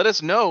TJU. Let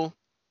us know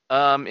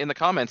in the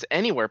comments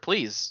anywhere,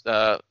 please,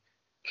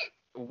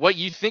 what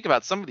you think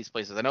about some of these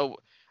places. I know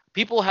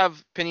people have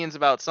opinions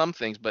about some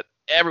things, but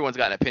everyone's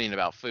got an opinion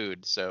about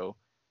food. So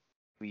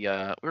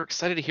we're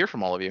excited to hear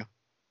from all of you.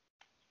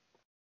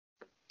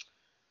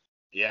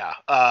 Yeah.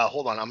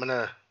 Hold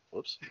on.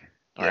 Whoops.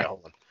 All right.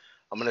 Hold on.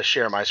 I'm gonna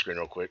share my screen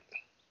real quick.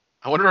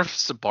 I wonder if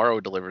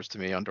Sbarro delivers to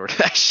me on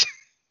DoorDash.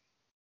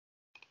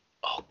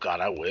 Oh God,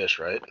 I wish,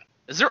 right?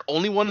 Is there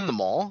only one in the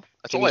mall?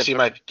 Can you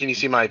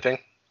see my thing?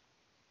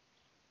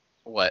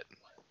 What?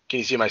 Can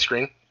you see my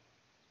screen?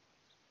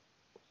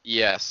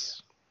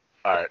 Yes.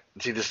 All right.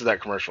 See, this is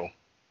that commercial.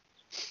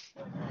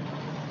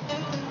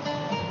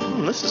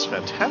 This is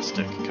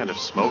fantastic. Kind of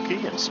smoky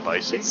and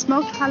spicy. It's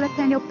smoked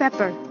jalapeno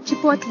pepper.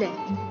 Chipotle.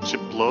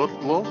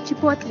 Chipotle?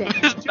 Chipotle.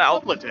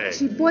 Chipotle.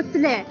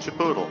 Chipotle.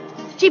 Chipotle.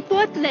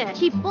 Chipotle.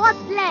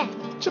 Chipotle.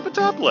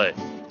 Chipotle.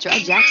 Try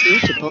Jack's new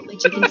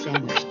Chipotle chicken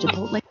sandwich.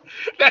 Chipotle.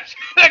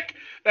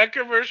 That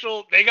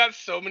commercial, they got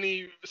so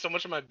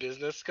much of my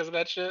business because of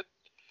that shit.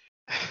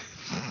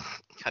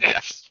 God,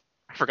 yes.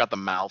 I forgot the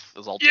mouth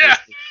is all yeah.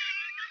 twisted.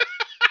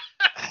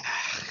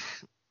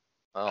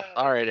 Well,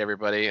 all right,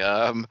 everybody.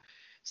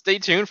 Stay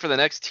tuned for the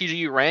next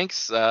TGU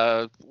ranks.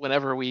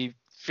 Whenever we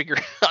figure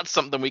out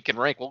something we can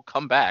rank, we'll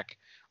come back.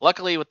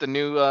 Luckily, with the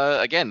new,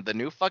 the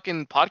new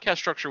fucking podcast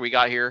structure we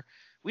got here,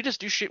 we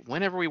just do shit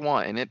whenever we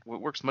want, and it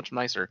works much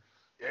nicer.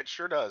 Yeah, it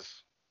sure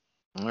does.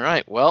 All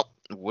right. Well,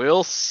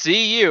 we'll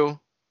see you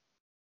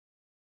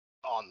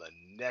on the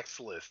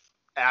next list.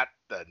 At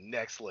the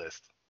next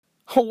list.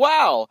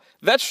 Wow,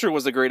 that sure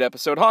was a great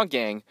episode, huh,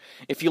 gang?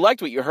 If you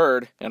liked what you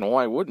heard, and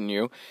why wouldn't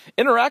you,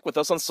 interact with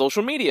us on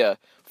social media.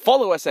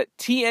 Follow us at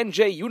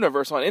TNJ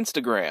Universe on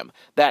Instagram.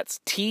 That's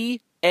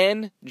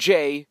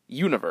TNJ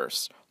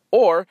Universe.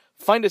 Or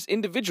find us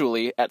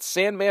individually at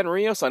Sandman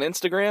Rios on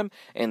Instagram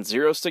and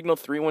Zero Signal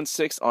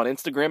 316 on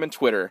Instagram and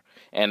Twitter.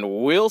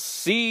 And we'll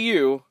see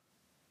you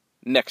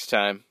next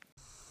time.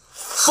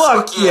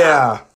 Fuck yeah!